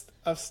of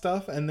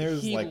stuff, and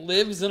there's he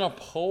lives in a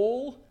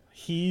pole.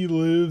 He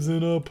lives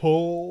in a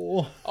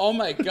pole. Oh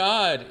my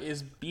god,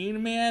 is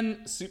Bean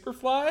Man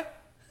Superfly?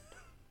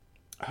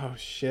 Oh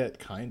shit,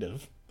 kind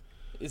of.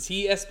 Is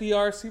he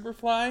SPR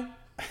Superfly?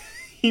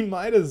 He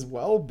might as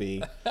well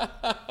be.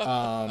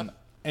 And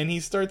he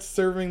starts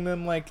serving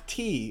them like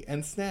tea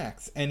and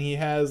snacks, and he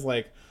has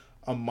like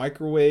a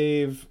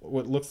microwave,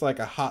 what looks like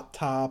a hot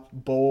top,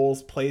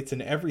 bowls, plates,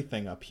 and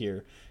everything up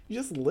here. He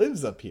just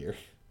lives up here.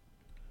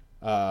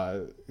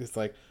 It's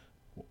like,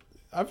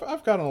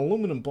 I've got an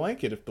aluminum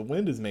blanket if the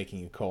wind is making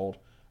you cold.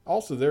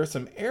 Also, there are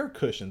some air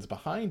cushions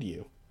behind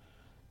you.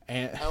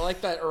 And I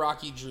like that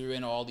Araki drew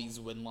in all these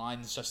wind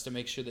lines just to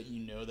make sure that you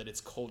know that it's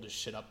cold as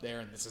shit up there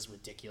and this is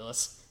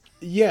ridiculous.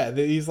 Yeah,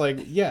 he's like,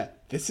 yeah,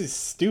 this is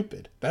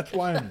stupid. That's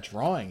why I'm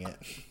drawing it.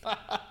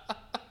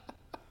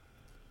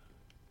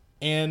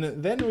 And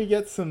then we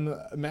get some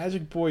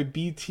Magic Boy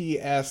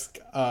BT-esque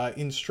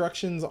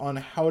instructions on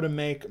how to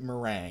make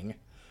meringue.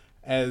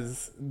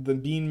 As the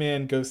Bean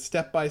Man goes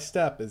step by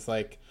step, is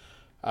like,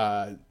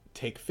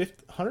 take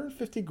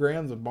 150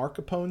 grams of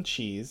mascarpone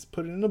cheese,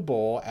 put it in a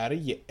bowl, add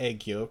an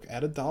egg yolk,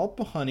 add a dollop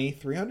of honey,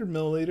 300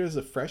 milliliters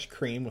of fresh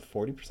cream with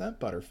 40%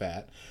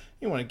 butterfat.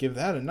 You want to give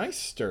that a nice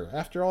stir.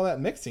 After all that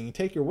mixing, you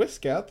take your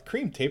whisk out, the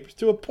cream tapers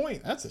to a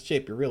point. That's the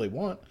shape you really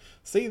want.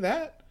 See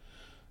that?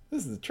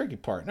 This is the tricky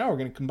part. Now we're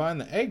going to combine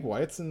the egg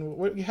whites and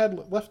what you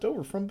had left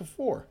over from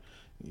before.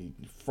 You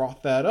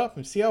froth that up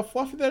and see how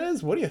fluffy that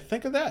is. What do you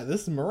think of that?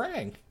 This is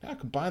meringue. Now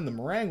combine the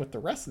meringue with the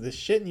rest of this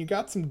shit and you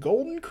got some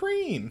golden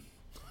cream.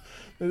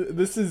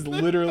 This is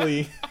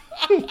literally...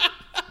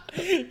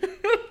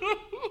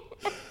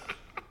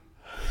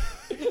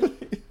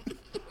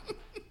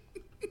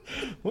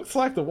 Looks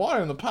like the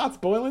water in the pot's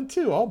boiling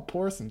too. I'll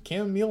pour some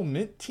chamomile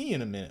mint tea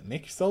in a minute.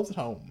 Make yourselves at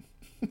home.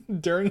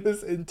 During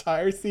this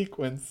entire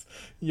sequence,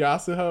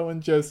 Yasuho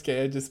and Josuke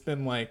had just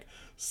been like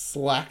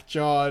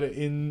slack-jawed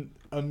in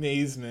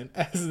amazement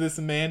as this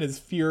man has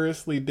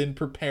furiously been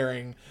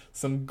preparing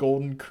some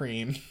golden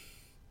cream.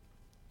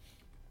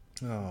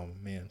 Oh,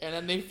 man. And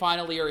then they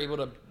finally are able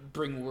to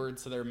bring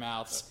words to their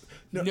mouths.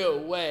 No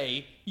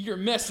way. You're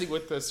messing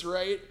with us,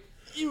 right?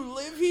 You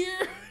live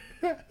here?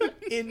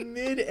 In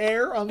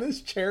mid-air on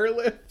this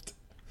chairlift.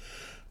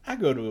 I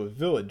go to a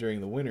villa during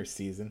the winter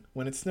season.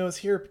 When it snows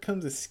here, it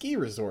becomes a ski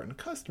resort and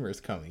customers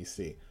come, you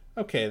see.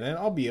 Okay, then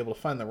I'll be able to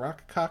find the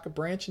Rakakaka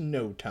branch in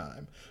no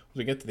time. When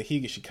we get to the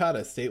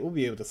Higashikata estate, we'll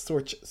be able to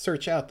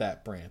search out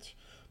that branch.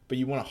 But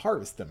you want to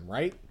harvest them,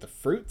 right? The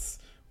fruits?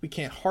 We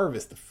can't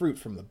harvest the fruit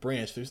from the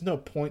branch. There's no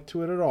point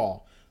to it at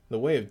all. The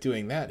way of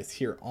doing that is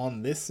here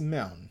on this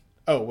mountain.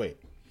 Oh, wait.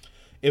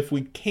 If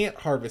we can't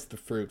harvest the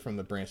fruit from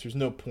the branch, there's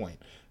no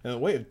point. And the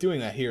way of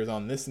doing that here is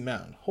on this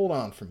mountain. Hold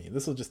on for me.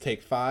 This will just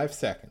take 5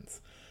 seconds.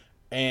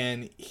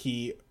 And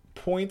he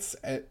points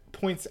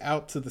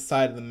out to the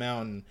side of the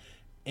mountain,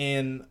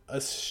 and a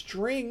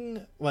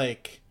string,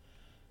 like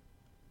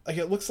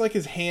it looks like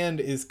his hand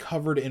is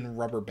covered in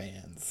rubber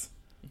bands.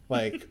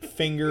 Like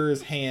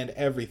fingers, hand,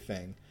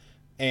 everything.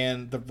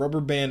 And the rubber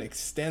band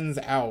extends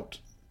out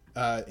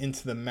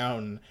into the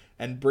mountain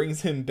and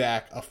brings him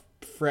back a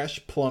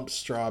fresh plump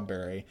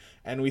strawberry,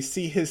 and we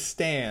see his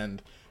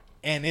stand,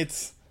 and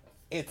it's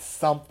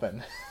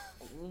something.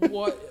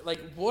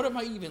 What am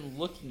I even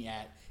looking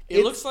at?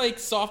 It looks like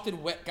Soft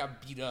and Wet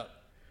got beat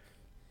up.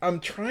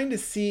 I'm trying to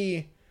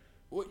see.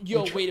 Wait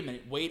a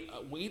minute. Wait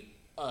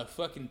a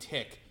fucking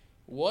tick.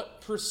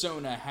 What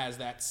persona has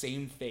that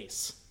same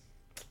face?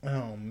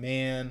 Oh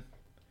man,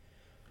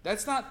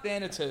 that's not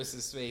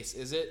Thanatos' face,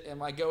 is it?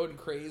 Am I going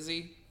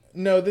crazy?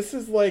 No, this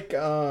is like,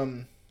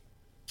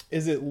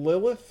 is it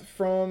Lilith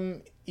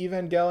from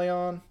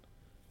Evangelion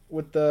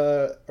with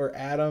or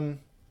Adam?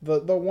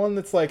 The one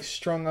that's like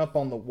strung up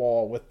on the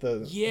wall with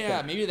the...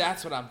 Yeah, maybe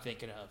that's what I'm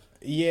thinking of.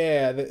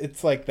 Yeah,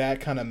 it's like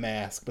that kind of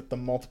mask, but the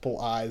multiple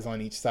eyes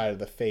on each side of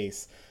the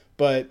face.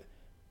 But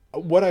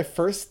what I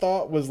first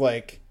thought was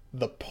like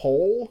the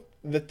pole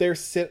that they're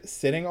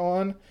sitting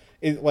on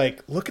is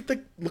like, look at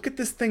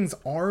this thing's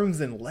arms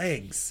and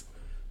legs.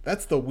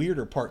 That's the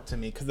weirder part to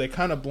me, because they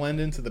kind of blend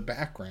into the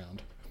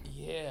background.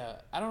 Yeah,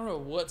 I don't know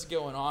what's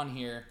going on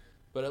here,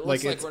 but it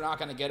looks like we're not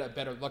going to get a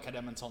better look at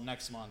him until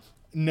next month.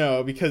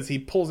 No, because he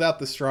pulls out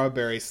the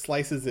strawberry,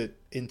 slices it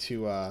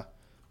into an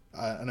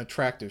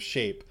attractive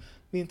shape.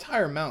 The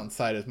entire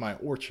mountainside is my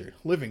orchard.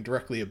 Living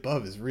directly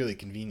above is really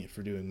convenient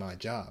for doing my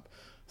job.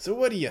 So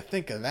what do you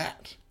think of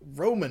that?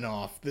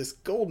 Romanoff, this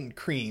golden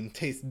cream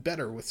tastes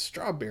better with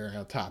strawberry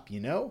on top, you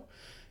know?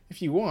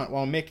 If you want,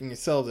 while making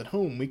yourselves at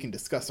home, we can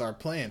discuss our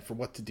plan for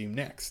what to do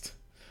next.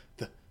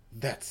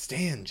 That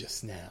stand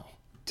just now.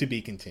 To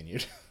be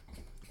continued.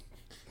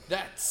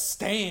 That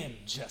stand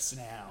just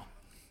now.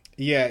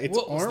 Yeah, its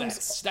what arms... What was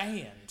that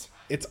stand?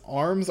 Its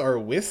arms are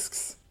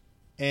whisks,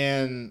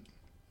 and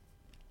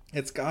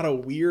it's got a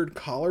weird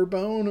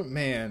collarbone.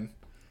 Man,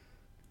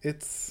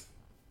 it's...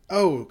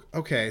 Oh,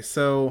 okay,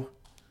 so...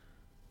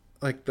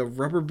 Like, the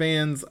rubber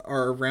bands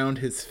are around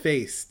his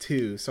face,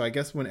 too. So I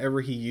guess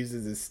whenever he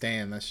uses his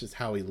stand, that's just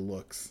how he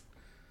looks.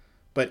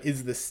 But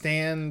is the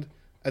stand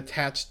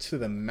attached to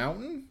the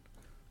mountain?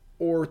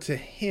 Or to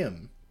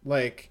him?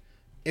 Like,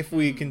 if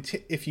we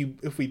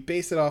if we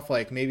base it off,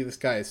 like, maybe this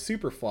guy is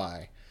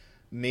Superfly,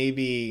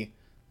 maybe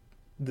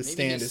the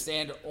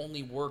stand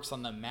only works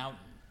on the mountain.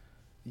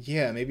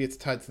 Yeah, maybe it's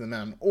tied to the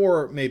mountain.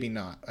 Or maybe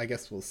not. I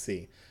guess we'll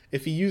see.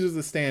 If he uses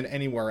the stand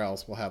anywhere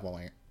else, we'll have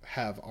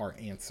our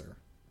answer.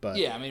 But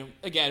yeah, I mean,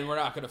 again, we're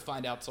not going to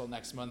find out till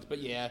next month. But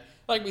yeah,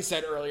 like we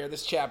said earlier,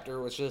 this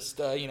chapter was just,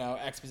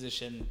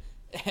 exposition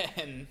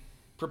and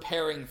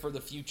preparing for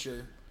the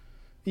future.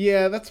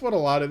 Yeah, that's what a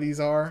lot of these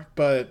are.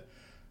 But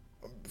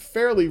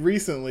fairly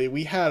recently,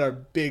 we had a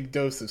big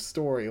dose of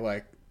story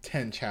like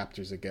 10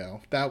 chapters ago.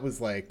 That was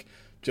like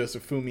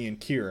Josefumi and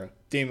Kira.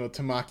 Damo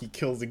Tamaki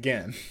kills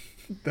again.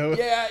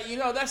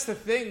 Yeah, that's the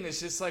thing.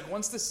 It's just like,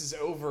 once this is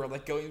over,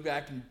 like, going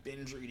back and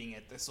binge reading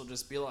it, this will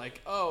just be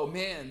like, oh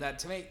man, that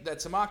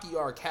Tamaki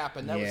arc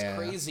happened. That was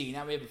crazy.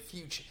 Now we have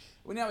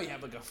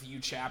a few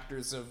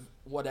chapters of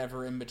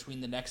whatever in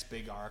between the next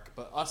big arc.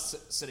 But us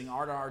sitting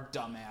on our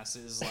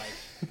dumbasses, like,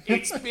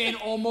 it's been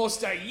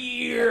almost a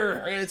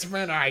year. It's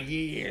been a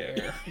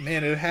year.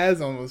 Man, it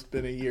has almost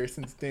been a year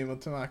since Damo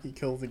Tamaki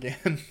kills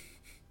again.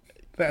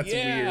 That's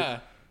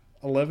weird.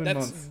 11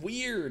 months. That's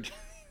weird.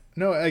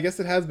 No, I guess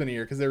it has been a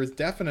year, because there was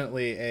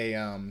definitely a...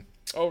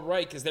 Oh,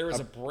 right, because there was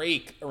a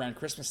break around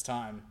Christmas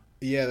time.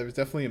 Yeah, there was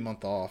definitely a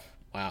month off.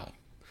 Wow.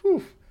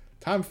 Whew.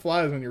 Time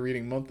flies when you're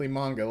reading monthly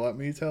manga, let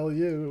me tell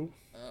you.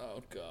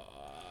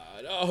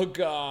 Oh,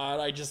 God.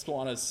 I just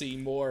want to see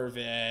more of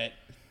it.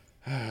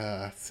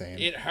 Same.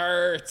 It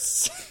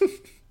hurts.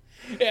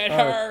 It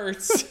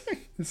hurts.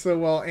 So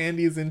while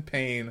Andy's in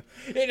pain...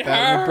 It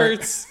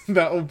hurts.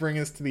 That will bring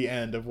us to the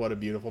end of What a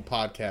Beautiful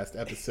Podcast,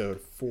 episode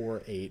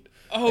 4-8.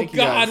 Oh,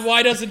 God,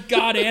 why doesn't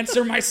God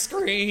answer my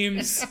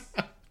screams?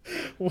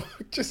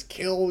 Just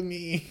kill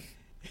me.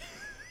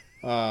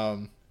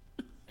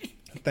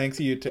 Thanks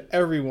you to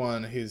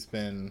everyone who's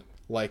been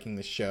liking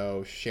the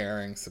show,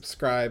 sharing,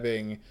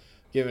 subscribing,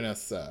 giving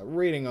us a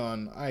rating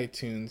on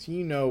iTunes.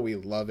 We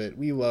love it.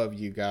 We love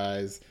you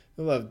guys.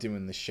 We love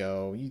doing the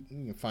show. You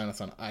can find us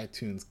on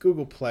iTunes,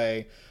 Google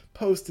Play,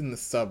 post in the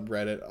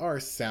subreddit, our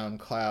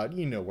SoundCloud.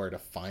 You know where to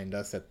find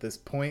us at this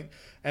point.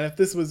 And if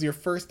this was your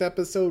first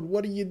episode,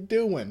 what are you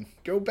doing?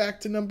 Go back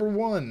to number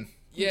 1.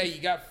 Yeah,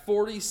 you got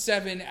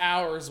 47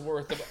 hours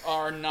worth of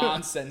our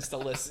nonsense to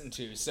listen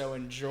to, so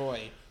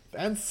enjoy.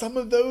 And some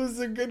of those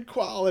are good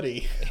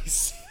quality.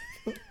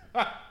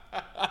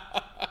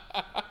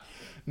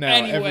 No,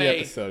 anyway, every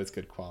episode is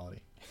good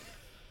quality.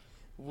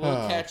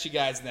 We'll catch you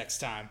guys next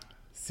time.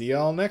 See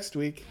y'all next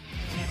week.